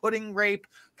Cosby. Pudding rape,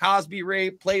 Cosby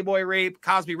rape, Playboy rape,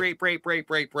 Cosby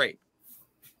rape.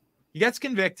 He gets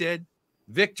convicted.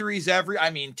 Victories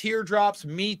teardrops,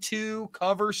 Me Too,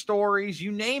 cover stories,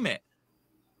 you name it.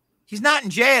 He's not in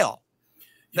jail.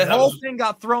 That whole thing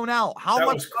got thrown out. How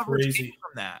much coverage came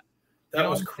from that? That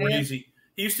was crazy.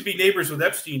 He used to be neighbors with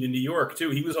Epstein in New York, too.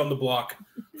 He was on the block.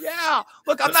 Yeah.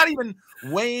 Look, I'm not even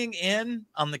weighing in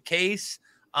on the case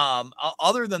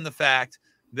other than the fact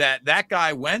that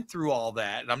guy went through all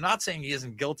that. And I'm not saying he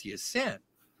isn't guilty of sin,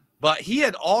 but he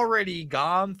had already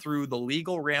gone through the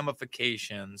legal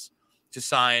ramifications to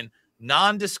sign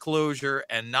non-disclosure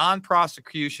and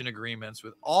non-prosecution agreements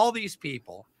with all these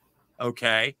people,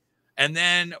 okay? And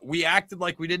then we acted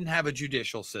like we didn't have a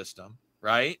judicial system,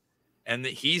 right? And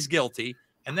that he's guilty.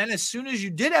 And then as soon as you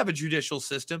did have a judicial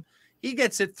system, he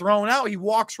gets it thrown out. He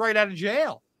walks right out of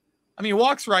jail. He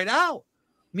walks right out.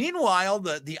 Meanwhile,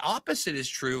 the opposite is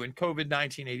true in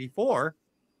COVID-19 84,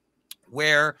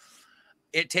 where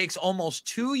it takes almost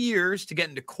 2 years to get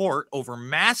into court over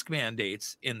mask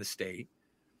mandates in the state.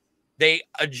 They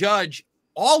adjudge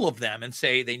all of them and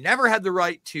say they never had the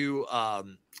right to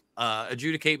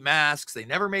adjudicate masks. They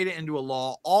never made it into a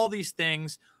law. All these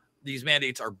things, these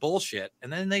mandates are bullshit.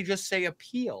 And then they just say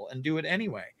appeal and do it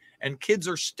anyway. And kids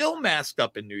are still masked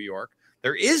up in New York.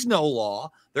 There is no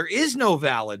law. There is no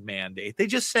valid mandate. They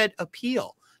just said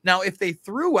appeal. Now, if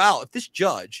this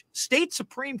judge, state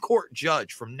Supreme Court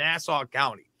judge from Nassau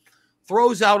County,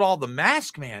 throws out all the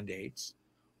mask mandates,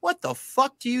 what the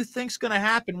fuck do you think's going to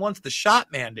happen once the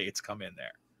shot mandates come in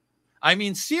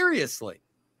there? Seriously.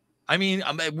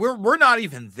 We're not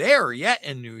even there yet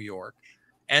in New York.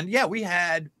 And yeah, we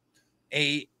had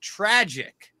a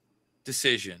tragic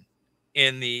decision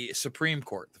in the Supreme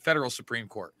Court, the federal Supreme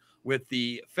Court, with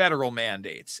the federal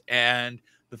mandates and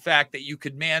the fact that you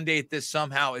could mandate this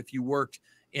somehow if you worked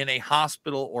in a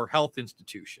hospital or health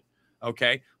institution.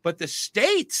 Okay. But the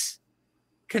states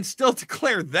can still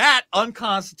declare that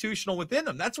unconstitutional within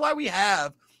them. That's why we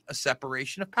have a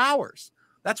separation of powers.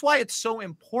 That's why it's so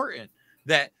important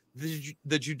that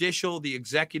the judicial, the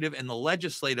executive, and the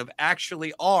legislative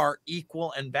actually are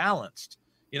equal and balanced.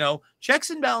 Checks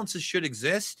and balances should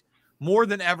exist. More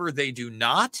than ever, they do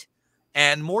not.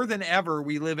 And more than ever,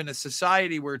 we live in a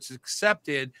society where it's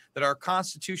accepted that our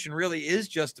Constitution really is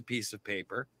just a piece of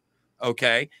paper,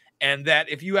 okay? And that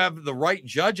if you have the right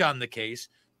judge on the case,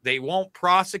 they won't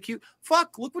prosecute.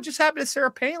 Fuck, look what just happened to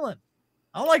Sarah Palin.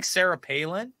 I don't like Sarah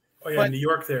Palin. Oh, yeah, New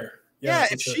York there. Yeah,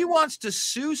 if she wants to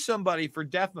sue somebody for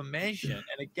defamation and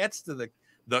it gets to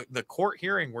the court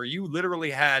hearing where you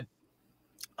literally had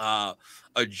a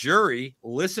jury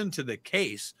listen to the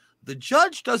case, the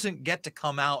judge doesn't get to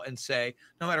come out and say,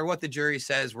 no matter what the jury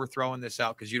says, we're throwing this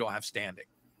out because you don't have standing.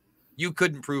 you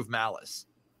couldn't prove malice.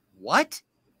 What?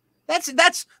 That's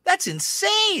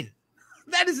insane.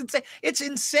 That is insane. It's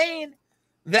insane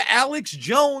that Alex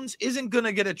Jones isn't going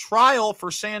to get a trial for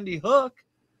Sandy Hook.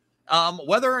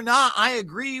 Whether or not I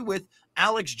agree with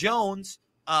Alex Jones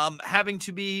having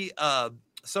to be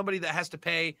somebody that has to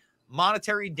pay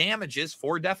monetary damages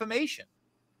for defamation.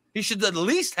 He should at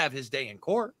least have his day in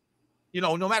court,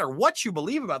 no matter what you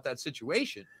believe about that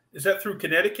situation. Is that through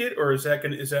Connecticut, or is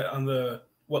that on the,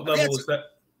 what level is that?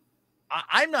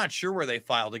 I'm not sure where they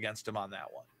filed against him on that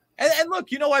one. And look,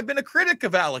 I've been a critic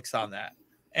of Alex on that,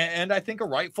 and I think a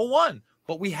rightful one.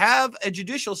 But we have a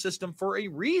judicial system for a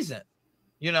reason.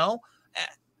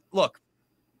 Look,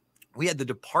 we had the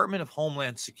Department of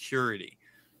Homeland Security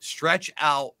stretch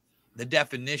out the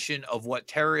definition of what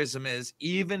terrorism is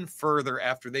even further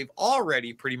after they've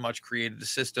already pretty much created a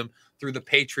system through the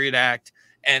Patriot Act.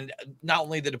 And not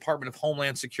only the Department of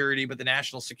Homeland Security, but the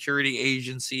National Security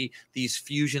Agency, these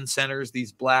fusion centers,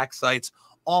 these black sites,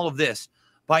 all of this,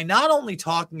 by not only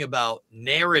talking about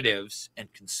narratives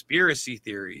and conspiracy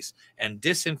theories and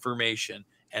disinformation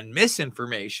and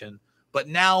misinformation, but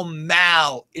now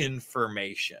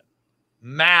malinformation.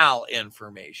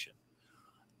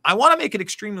 I want to make it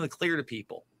extremely clear to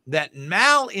people that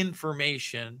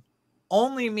malinformation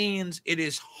only means it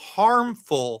is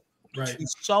harmful to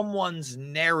someone's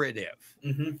narrative.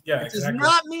 Mm-hmm. Yeah, it does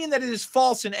not mean that it is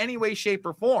false in any way, shape,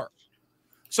 or form.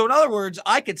 So in other words,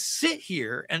 I could sit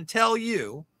here and tell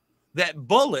you that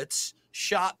bullets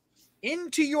shot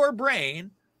into your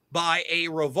brain by a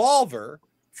revolver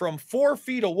from 4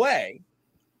 feet away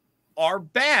are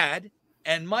bad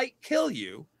and might kill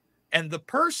you. And the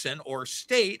person or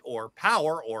state or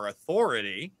power or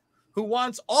authority who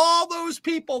wants all those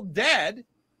people dead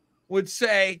would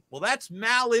say, well, that's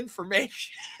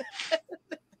malinformation.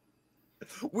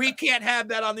 We can't have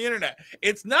that on the internet.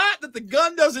 It's not that the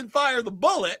gun doesn't fire the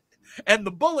bullet and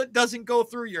the bullet doesn't go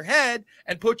through your head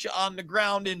and put you on the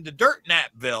ground into Dirt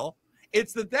Napville.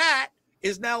 It's that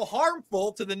is now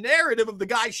harmful to the narrative of the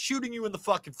guy shooting you in the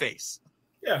fucking face.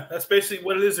 Yeah, that's basically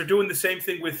what it is. They're doing the same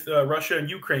thing with Russia and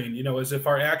Ukraine, as if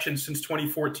our actions since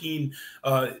 2014,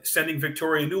 sending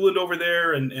Victoria Nuland over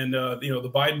there and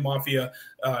the Biden mafia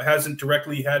hasn't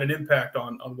directly had an impact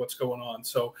on what's going on.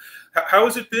 So how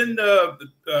has it been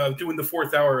doing the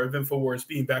 4th hour of InfoWars,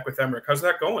 being back with Emmerich? How's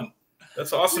that going?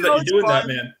 That's awesome that you're doing that,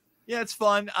 man. Yeah, it's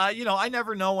fun. I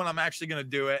never know when I'm actually going to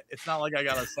do it. It's not like I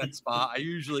got a set spot. I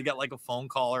usually get like a phone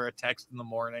call or a text in the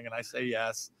morning and I say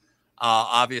yes.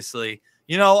 Obviously.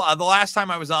 The last time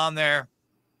I was on there,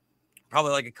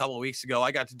 probably like a couple of weeks ago,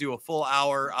 I got to do a full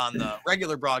hour on the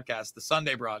regular broadcast, the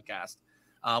Sunday broadcast,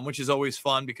 which is always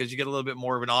fun because you get a little bit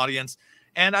more of an audience.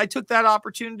 And I took that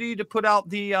opportunity to put out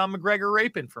the McGregor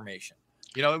rape information.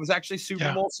 It was actually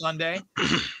Super Bowl Sunday.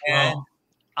 And,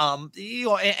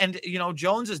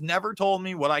 Jones has never told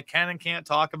me what I can and can't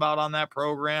talk about on that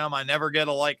program. I never get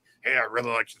hey, I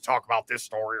really like to talk about this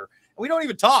story. We don't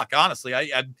even talk, honestly.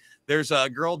 There's a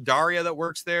girl, Daria, that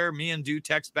works there. Me and do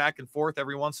text back and forth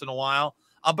every once in a while.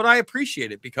 But I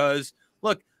appreciate it because,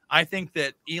 look, I think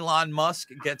that Elon Musk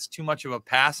gets too much of a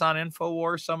pass on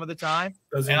InfoWars some of the time.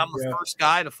 And I'm the first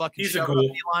guy to fucking shove up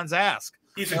Elon's ass.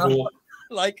 He's a ghoul.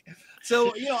 I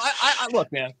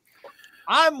look, man,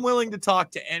 I'm willing to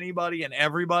talk to anybody and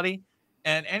everybody.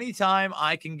 And anytime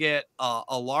I can get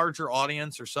a larger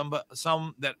audience or some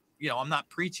that, I'm not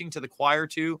preaching to the choir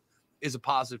to, is a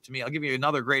positive to me. I'll give you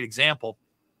another great example.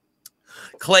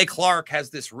 Clay Clark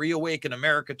has this Reawaken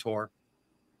America tour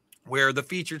where the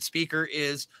featured speaker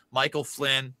is Michael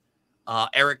Flynn,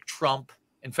 Eric Trump.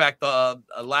 In fact,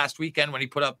 last weekend when he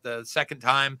put up the second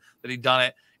time that he'd done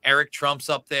it, Eric Trump's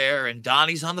up there and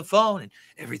Donnie's on the phone and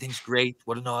everything's great.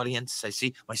 What an audience. I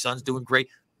see my son's doing great.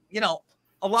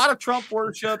 A lot of Trump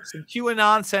worship, some QAnon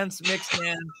nonsense mixed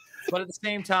in, but at the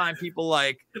same time, people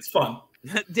like it's fun.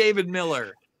 David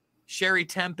Miller, Sherry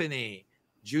Tempany,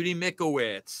 Judy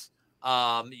Mikowitz,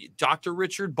 Dr.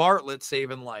 Richard Bartlett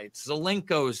saving lights,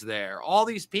 Zelenko's there, all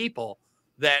these people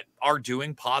that are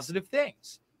doing positive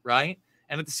things, right?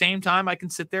 And at the same time, I can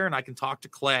sit there and I can talk to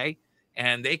Clay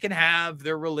and they can have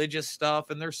their religious stuff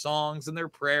and their songs and their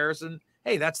prayers. And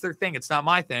hey, that's their thing. It's not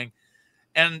my thing.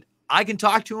 And I can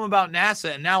talk to him about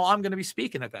NASA. And now I'm going to be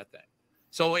speaking at that thing.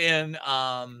 So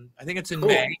I think it's in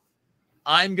May,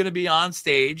 I'm going to be on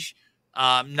stage.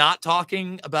 Not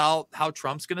talking about how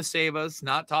Trump's going to save us,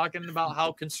 not talking about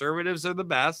how conservatives are the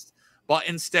best, but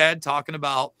instead talking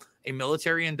about a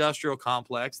military industrial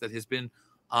complex that has been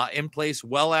in place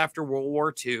well after World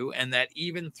War II. And that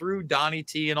even through Donnie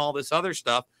T and all this other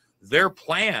stuff, their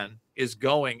plan is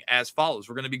going as follows.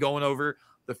 We're going to be going over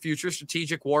the Future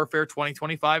Strategic Warfare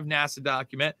 2025 NASA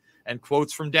document. and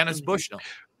quotes from Dennis Bushnell.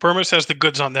 Burmis has the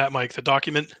goods on that, Mike. The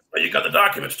document. Well, you got the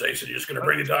documents, Jason. You're just going to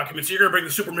bring the documents. You're going to bring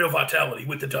the Super Meal Vitality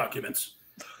with the documents.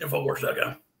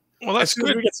 Infowars.com. Well, that's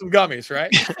good. We get some gummies,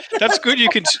 right? That's good. You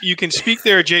can speak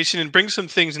there, Jason, and bring some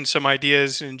things and some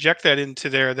ideas and inject that into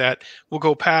there that will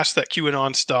go past that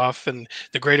QAnon stuff and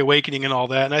the Great Awakening and all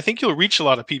that. And I think you'll reach a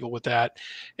lot of people with that.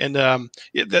 And that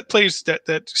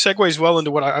segues well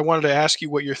into what I wanted to ask you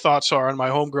what your thoughts are on my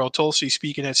homegirl Tulsi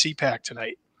speaking at CPAC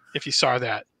tonight, if you saw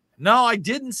that. No, I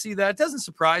didn't see that. It doesn't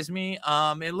surprise me.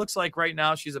 It looks like right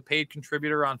now she's a paid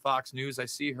contributor on Fox News. I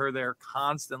see her there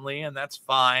constantly, and that's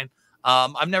fine.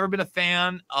 I've never been a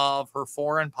fan of her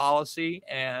foreign policy,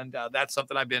 and that's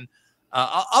something I've been,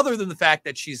 other than the fact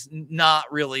that she's not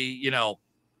really,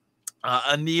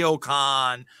 a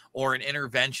neocon or an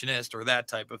interventionist or that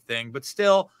type of thing, but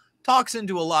still talks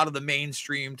into a lot of the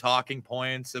mainstream talking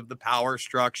points of the power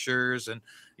structures and,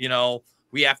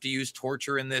 we have to use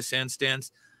torture in this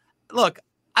instance. Look,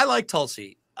 I like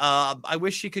Tulsi. I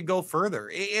wish she could go further.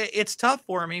 It's tough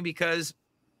for me because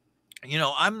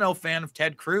I'm no fan of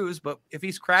Ted Cruz, but if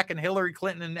he's cracking Hillary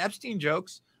Clinton and Epstein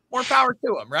jokes, more power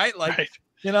to him, right? Like,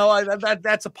 right.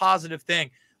 That's a positive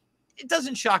thing. It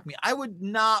doesn't shock me. I would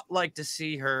not like to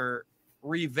see her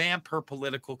revamp her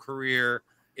political career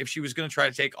if she was going to try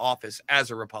to take office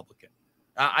as a Republican.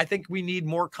 I think we need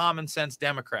more common sense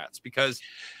Democrats because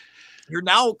you're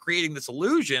now creating this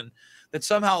illusion that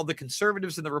somehow the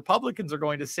conservatives and the Republicans are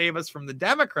going to save us from the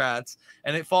Democrats,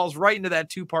 and it falls right into that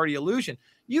two-party illusion.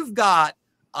 You've got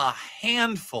a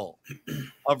handful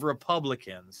of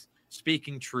Republicans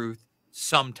speaking truth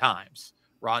sometimes.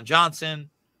 Ron Johnson,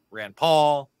 Rand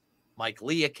Paul, Mike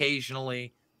Lee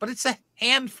occasionally, but it's a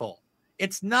handful.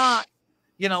 It's not,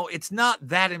 it's not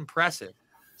that impressive.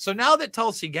 So now that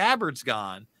Tulsi Gabbard's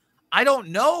gone, I don't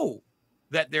know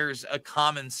that there's a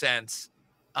common sense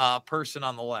person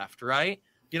on the left, right?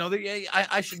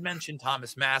 I should mention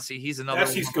Thomas Massey. He's another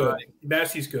Massey's good.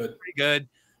 Massey's good. Pretty good.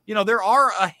 There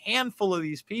are a handful of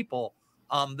these people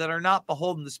that are not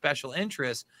beholden to special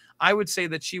interests. I would say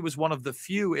that she was one of the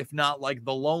few, if not like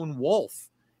the lone wolf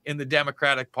in the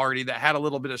Democratic Party that had a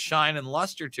little bit of shine and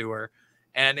luster to her.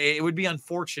 And it would be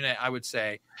unfortunate, I would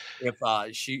say, if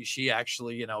she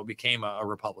actually, became a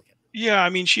Republican. Yeah, I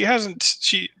mean, she's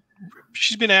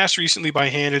been asked recently by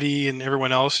Hannity and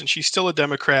everyone else, and she's still a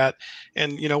Democrat.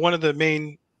 And, one of the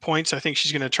main points I think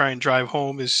she's going to try and drive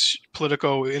home is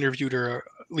Politico interviewed her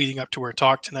leading up to her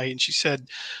talk tonight. And she said,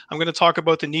 I'm going to talk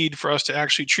about the need for us to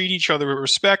actually treat each other with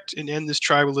respect and end this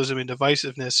tribalism and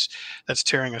divisiveness that's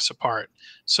tearing us apart.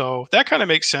 So that kind of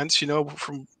makes sense,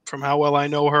 from how well I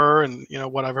know her and,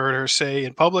 what I've heard her say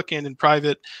in public and in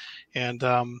private. And,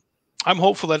 I'm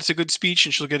hopeful that it's a good speech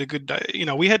and she'll get a good,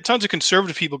 we had tons of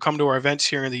conservative people come to our events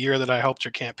here in the year that I helped her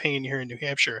campaign here in New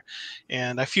Hampshire.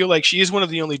 And I feel like she is one of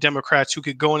the only Democrats who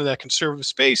could go into that conservative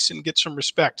space and get some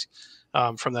respect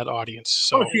from that audience.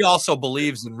 So she also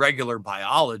believes in regular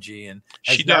biology and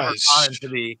she does. Gone into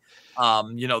the,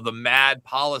 the mad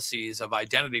policies of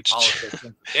identity politics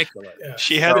in particular. Yeah.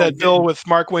 She had that bill with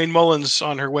Mark Wayne Mullins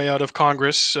on her way out of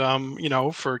Congress,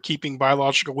 for keeping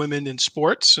biological women in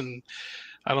sports. And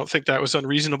I don't think that was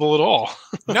unreasonable at all.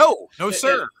 No,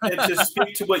 sir. And to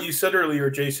speak to what you said earlier,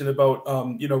 Jason, about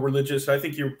religious, I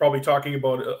think you're probably talking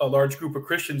about a large group of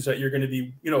Christians that you're going to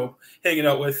be, hanging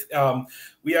out with.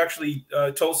 We actually,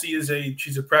 Tulsi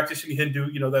she's a practicing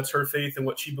Hindu. That's her faith and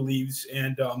what she believes,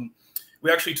 and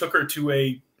we actually took her to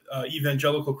a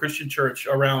evangelical Christian church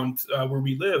around where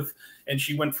we live, and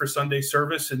she went for Sunday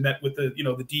service and met with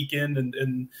the deacon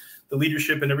and the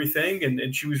leadership and everything,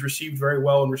 and she was received very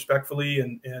well and respectfully,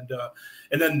 and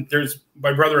then there's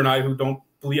my brother and I who don't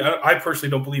believe. I personally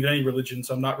don't believe in any religions.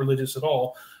 I'm not religious at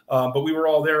all, but we were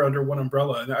all there under one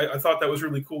umbrella, and I thought that was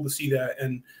really cool to see that,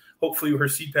 and hopefully her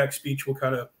CPAC speech will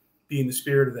kind of be in the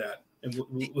spirit of that. And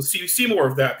we'll see more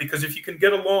of that, because if you can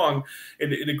get along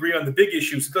and agree on the big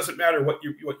issues, it doesn't matter what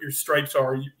your stripes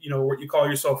are, what you call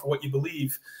yourself or what you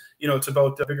believe. It's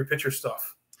about the bigger picture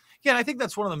stuff. Yeah, and I think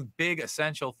that's one of the big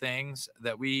essential things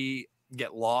that we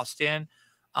get lost in.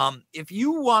 If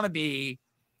you want to be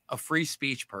a free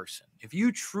speech person, if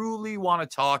you truly want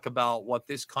to talk about what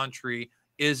this country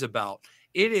is about,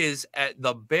 it is at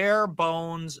the bare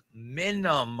bones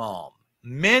minimum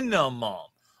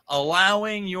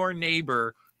allowing your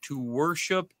neighbor to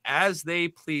worship as they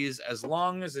please, as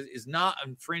long as it is not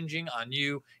infringing on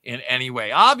you in any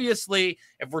way. Obviously,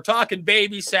 if we're talking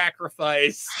baby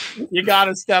sacrifice, you got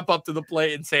to step up to the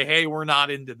plate and say, hey, we're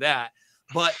not into that.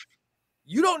 But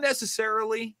you don't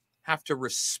necessarily have to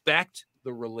respect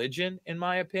the religion, in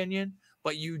my opinion,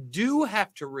 but you do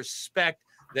have to respect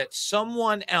that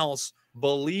someone else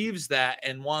believes that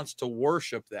and wants to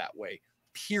worship that way,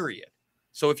 period.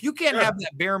 So if you can't have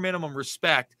that bare minimum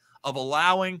respect of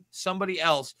allowing somebody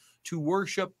else to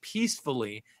worship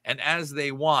peacefully and as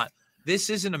they want, this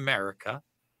isn't America.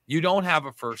 You don't have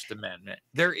a First Amendment.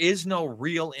 There is no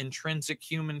real intrinsic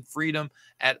human freedom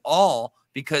at all,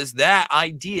 because that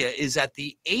idea is at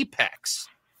the apex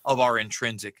of our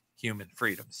intrinsic human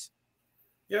freedoms.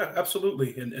 Yeah,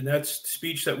 absolutely. And that's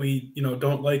speech that we,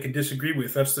 don't like and disagree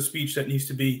with. That's the speech that needs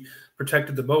to be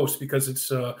protected the most, because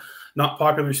it's not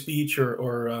popular speech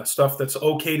or stuff that's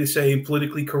okay to say and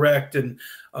politically correct. And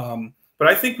but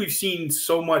I think we've seen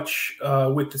so much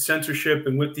with the censorship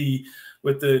and with the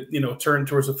turn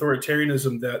towards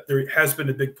authoritarianism that there has been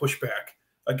a big pushback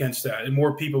against that. And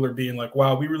more people are being like,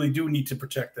 wow, we really do need to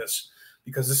protect this,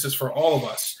 because this is for all of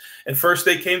us. And first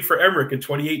they came for Emmerich in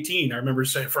 2018. I remember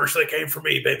saying, first they came for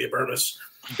me, baby Bermus.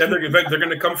 Then they're going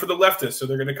to come for the leftists, so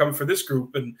they're going to come for this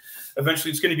group, and eventually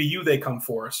it's going to be you they come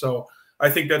for. So I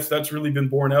think that's really been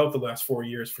borne out the last 4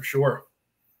 years for sure.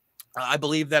 I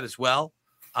believe that as well.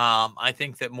 I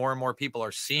think that more and more people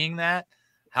are seeing that.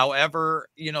 However,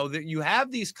 you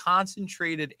have these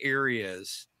concentrated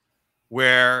areas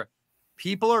where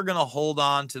people are going to hold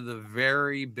on to the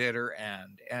very bitter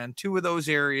end. And two of those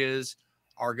areas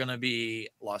are going to be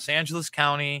Los Angeles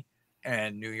County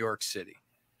and New York City.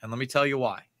 And let me tell you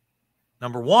why.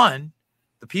 Number one,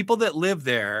 the people that live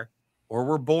there or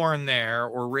were born there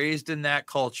or raised in that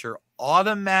culture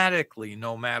automatically,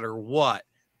 no matter what,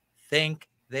 think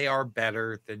they are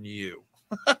better than you.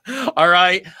 All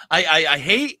right. I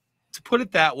hate to put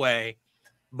it that way,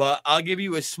 but I'll give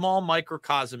you a small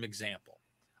microcosm example.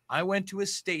 I went to a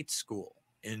state school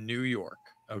in New York,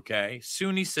 okay?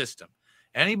 SUNY system.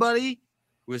 Anybody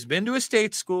who has been to a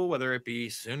state school, whether it be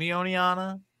SUNY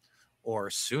Oneonta or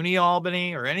SUNY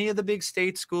Albany or any of the big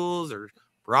state schools or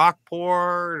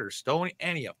Brockport or Stony,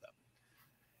 any of them,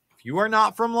 if you are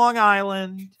not from Long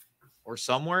Island or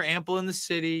somewhere ample in the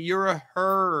city, you're a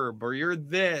herb, or you're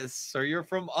this, or you're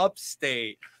from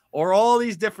upstate, or all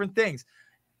these different things.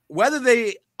 Whether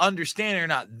they understand it or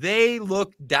not, they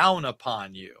look down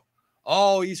upon you.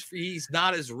 Oh, he's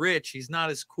not as rich. He's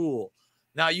not as cool.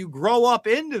 Now you grow up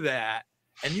into that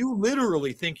and you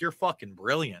literally think you're fucking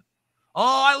brilliant.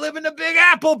 Oh, I live in the Big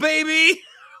Apple, baby.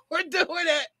 We're doing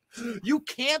it. You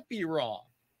can't be wrong.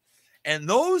 And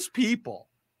those people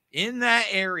in that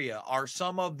area are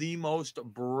some of the most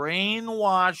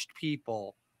brainwashed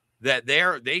people that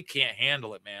they can't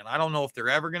handle it, man. I don't know if they're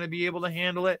ever going to be able to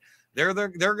handle it. They're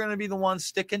going to be the ones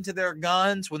sticking to their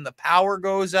guns when the power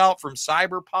goes out from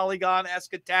cyber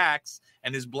Polygon-esque attacks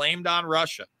and is blamed on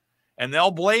Russia. And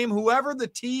they'll blame whoever, the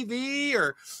TV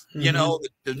or,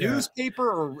 the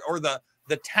newspaper or the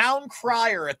town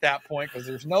crier at that point, because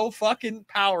there's no fucking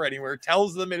power anywhere,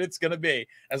 tells them it's going to be,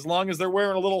 as long as they're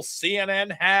wearing a little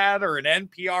CNN hat or an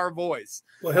NPR voice.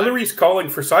 Well, Hillary's calling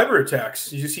for cyber attacks.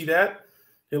 Did you see that?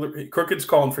 Crooked's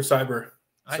calling for cyber.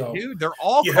 So Dude, they're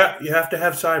all you have to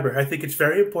have cyber. I think it's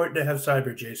very important to have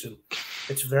cyber, Jason.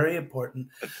 It's very important.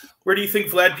 Where do you think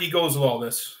Vlad P goes with all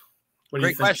this?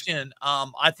 Great question.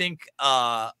 I think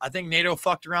NATO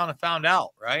fucked around and found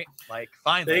out, right? Like,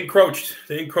 finally. They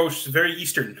encroached very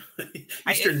easternly.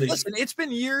 Listen, it's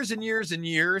been years and years and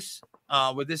years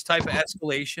with this type of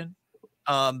escalation.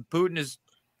 Putin has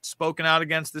spoken out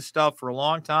against this stuff for a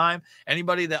long time.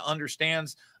 Anybody that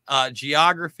understands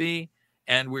geography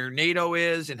and where NATO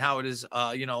is and how it is,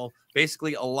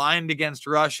 basically aligned against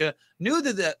Russia, knew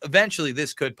that eventually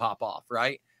this could pop off,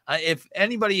 right? If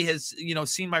anybody has,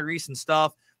 seen my recent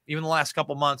stuff, even the last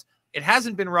couple months, it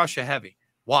hasn't been Russia heavy.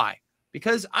 Why?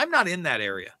 Because I'm not in that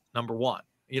area, number one.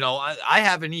 I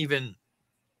have an even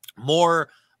more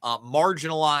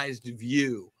marginalized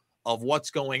view of what's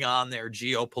going on there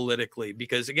geopolitically,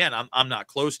 because, again, I'm not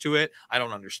close to it. I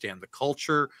don't understand the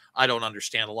culture. I don't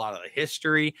understand a lot of the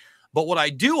history. But what I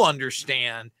do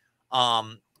understand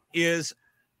is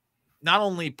not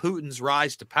only Putin's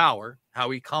rise to power, how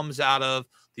he comes out of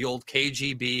the old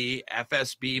KGB,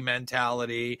 FSB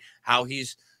mentality, how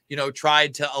he's,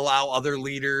 tried to allow other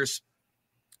leaders,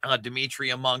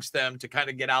 Dmitry amongst them, to kind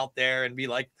of get out there and be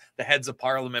like the heads of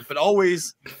parliament, but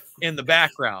always in the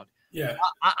background. Yeah,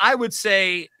 I would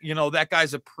say, that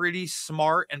guy's a pretty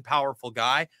smart and powerful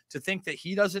guy. To think that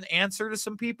he doesn't answer to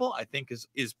some people, I think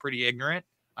is pretty ignorant.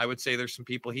 I would say there's some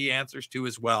people he answers to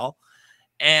as well.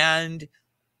 And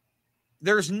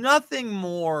there's nothing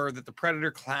more that the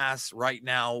predator class right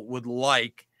now would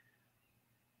like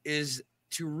is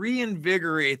to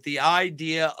reinvigorate the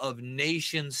idea of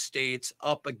nation states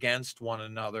up against one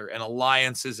another and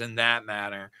alliances in that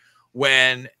manner,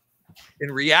 when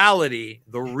in reality,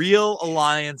 the real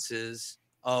alliances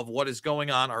of what is going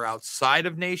on are outside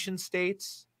of nation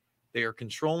states. They are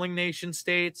controlling nation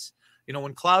states. You know,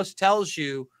 when Klaus tells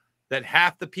you that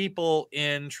half the people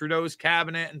in Trudeau's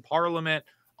cabinet and parliament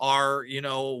are, you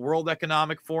know, World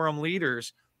Economic Forum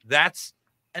leaders, that's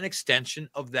an extension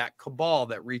of that cabal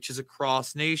that reaches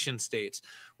across nation states.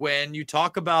 When you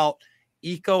talk about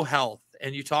EcoHealth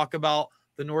and you talk about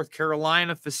the North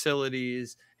Carolina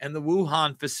facilities and the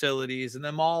Wuhan facilities and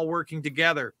them all working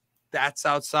together, that's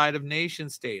outside of nation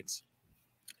states.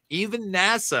 Even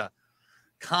NASA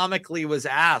comically was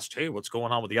asked, hey, what's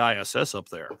going on with the ISS up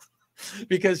there?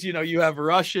 Because, you know, you have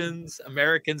Russians,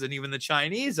 Americans, and even the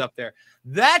Chinese up there.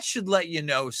 That should let you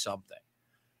know something,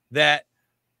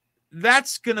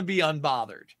 that's going to be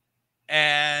unbothered.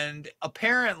 And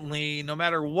apparently, no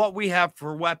matter what we have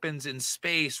for weapons in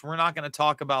space, we're not going to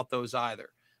talk about those either.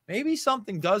 Maybe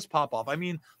something does pop off. I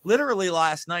mean, literally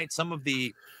last night, some of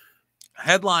the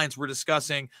headlines were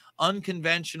discussing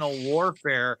unconventional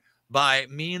warfare by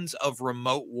means of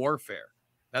remote warfare.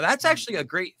 Now, that's actually a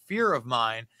great fear of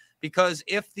mine, because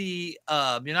if the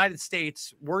United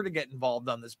States were to get involved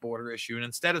on this border issue, and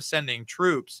instead of sending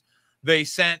troops, they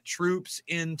sent troops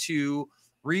into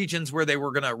regions where they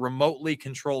were going to remotely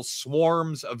control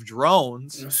swarms of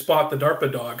drones. Spot the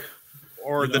DARPA dog.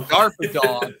 Or the DARPA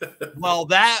dog. Well,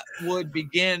 that would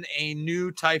begin a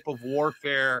new type of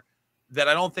warfare that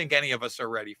I don't think any of us are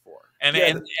ready for. And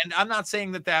I'm not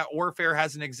saying that warfare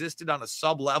hasn't existed on a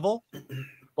sub level,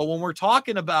 but when we're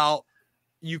talking about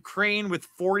Ukraine with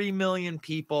 40 million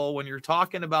people, when you're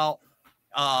talking about,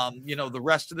 you know, the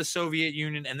rest of the Soviet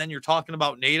Union, and then you're talking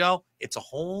about NATO, it's a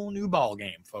whole new ball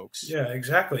game, folks. Yeah,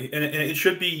 exactly. And it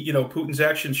should be, you know, Putin's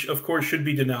actions, of course, should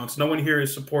be denounced. No one here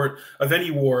is support of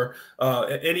any war,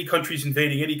 any countries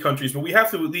invading any countries, but we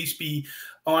have to at least be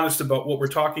honest about what we're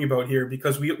talking about here,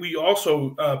 because we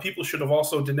also, people should have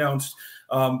also denounced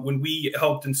when we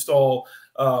helped install,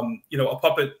 you know, a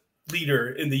puppet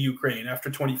leader in the Ukraine after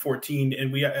 2014,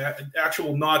 and we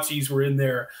actual Nazis were in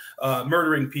there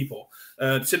murdering people.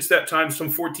 Since that time, some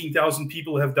 14,000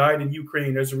 people have died in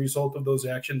Ukraine as a result of those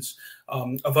actions,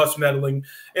 of us meddling,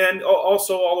 and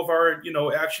also all of our, you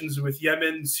know, actions with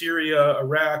Yemen, Syria,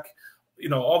 Iraq, you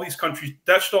know, all these countries.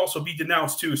 That should also be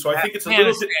denounced too. So I think it's a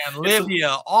little bit,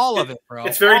 Libya, all of it, bro.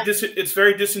 It's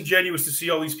very disingenuous to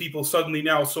see all these people suddenly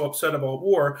now so upset about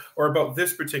war, or about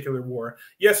this particular war.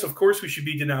 Yes, of course we should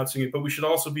be denouncing it, but we should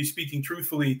also be speaking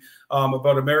truthfully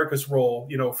about America's role,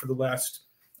 you know, for the last,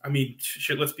 I mean,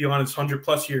 shit, let's be honest,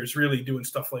 100+ years really doing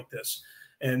stuff like this.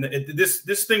 And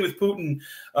this thing with Putin,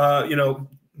 you know,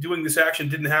 doing this action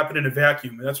didn't happen in a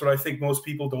vacuum. And that's what I think most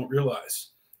people don't realize.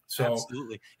 So,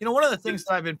 absolutely. You know, one of the things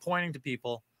that I've been pointing to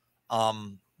people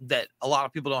that a lot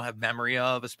of people don't have memory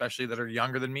of, especially that are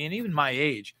younger than me and even my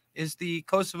age, is the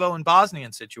Kosovo and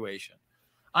Bosnian situation.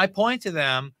 I point to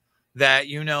them that,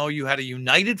 you know, you had a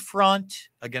united front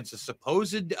against a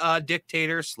supposed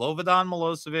dictator, Slobodan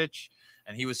Milosevic,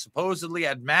 and he was supposedly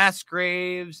at mass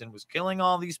graves and was killing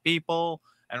all these people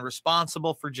and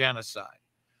responsible for genocide.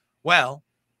 Well,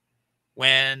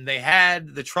 when they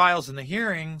had the trials and the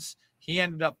hearings, he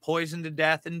ended up poisoned to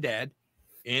death and dead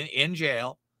in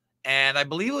jail. And I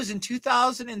believe it was in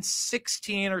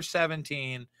 2016 or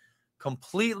 17,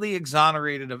 completely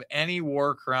exonerated of any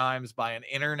war crimes by an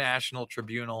international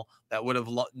tribunal that would have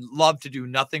loved to do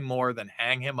nothing more than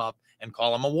hang him up and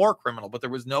call him a war criminal. But there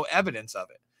was no evidence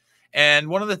of it. And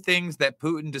one of the things that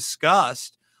Putin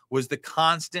discussed was the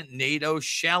constant NATO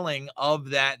shelling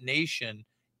of that nation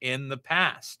in the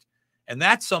past. And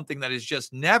that's something that is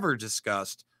just never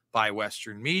discussed by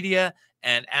Western media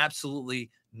and absolutely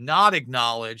not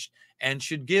acknowledged, and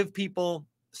should give people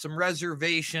some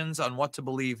reservations on what to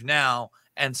believe now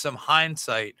and some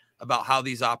hindsight about how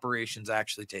these operations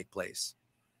actually take place.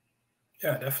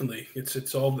 Yeah, definitely.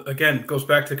 It's all, again, goes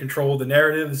back to control of the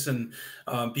narratives and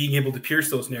being able to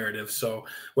pierce those narratives. So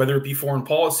whether it be foreign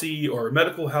policy or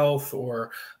medical health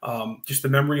or just the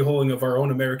memory holding of our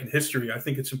own American history, I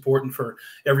think it's important for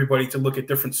everybody to look at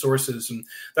different sources. And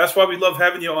that's why we love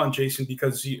having you on, Jason,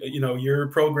 because you know, your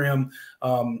program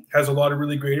has a lot of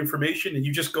really great information, and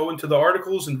you just go into the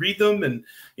articles and read them and,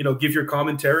 you know, give your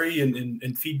commentary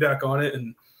and feedback on it.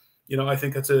 And, you know, I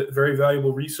think that's a very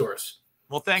valuable resource.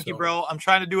 Well, thank you, bro. I'm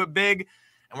trying to do it big,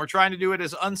 and we're trying to do it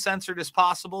as uncensored as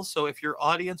possible. So if your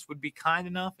audience would be kind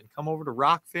enough and come over to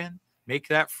Rockfin, make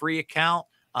that free account.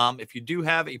 If you do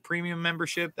have a premium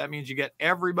membership, that means you get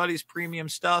everybody's premium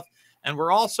stuff. And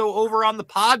we're also over on the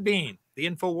Podbean,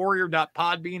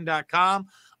 theinfowarrior.podbean.com.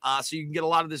 So you can get a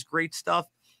lot of this great stuff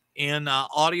in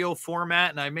audio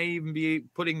format, and I may even be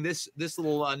putting this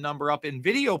little number up in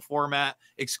video format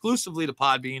exclusively to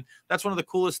Podbean. That's one of the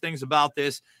coolest things about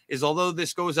this is although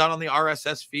this goes out on the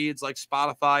RSS feeds like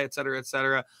Spotify, et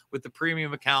cetera, with the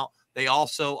premium account, they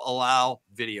also allow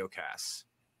video casts.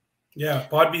 Yeah,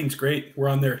 Podbean's great. We're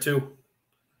on there too.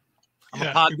 I'm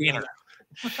a Podbeaner.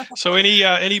 So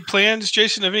any plans,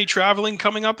 Jason, of any traveling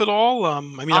coming up at all? I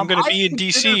mean, I'm going to be in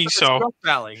DC, so truck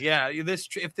rally. Yeah,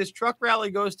 if this truck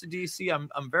rally goes to DC,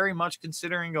 I'm very much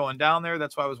considering going down there.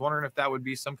 That's why I was wondering if that would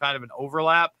be some kind of an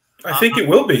overlap. I think it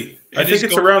will be. I think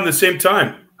it's around the same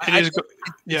time. It's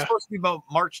supposed to be about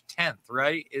March 10th,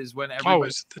 right? Is when everybody. Oh,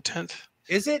 is it the 10th?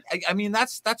 Is it? I mean,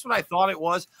 that's what I thought it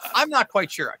was. I'm not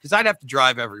quite sure because I'd have to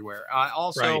drive everywhere. I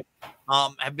also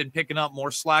have been picking up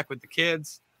more slack with the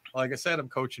kids. Like I said, I'm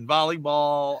coaching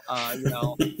volleyball.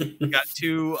 Got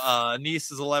two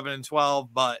nieces, 11 and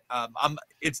 12, but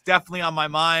it's definitely on my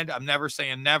mind. I'm never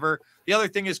saying never. The other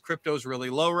thing is crypto's really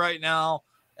low right now.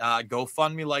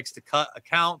 GoFundMe likes to cut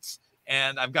accounts,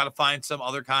 and I've got to find some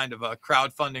other kind of a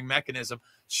crowdfunding mechanism.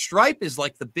 Stripe is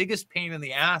like the biggest pain in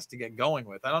the ass to get going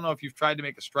with. I don't know if you've tried to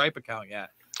make a Stripe account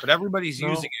yet, but everybody's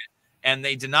using it, and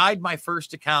they denied my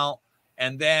first account.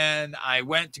 And then I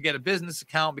went to get a business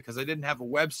account because I didn't have a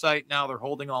website. Now they're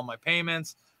holding all my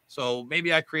payments. So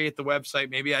maybe I create the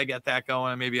website. Maybe I get that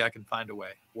going, and maybe I can find a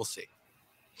way. We'll see.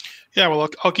 Yeah, well,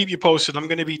 I'll keep you posted. I'm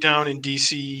going to be down in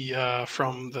DC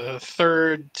from the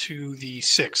 3rd to the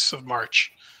 6th of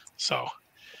March. So,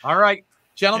 all right,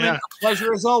 gentlemen,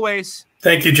 pleasure as always.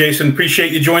 Thank you, Jason.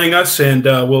 Appreciate you joining us, and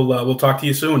we'll talk to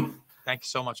you soon. Thank you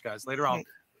so much, guys. Later on.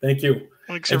 Thank you.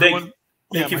 Thanks, everyone.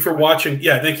 Thank you for watching.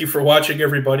 Yeah, thank you for watching,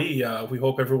 everybody. We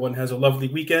hope everyone has a lovely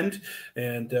weekend.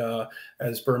 And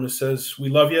as Burma says, we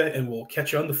love you, and we'll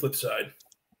catch you on the flip side.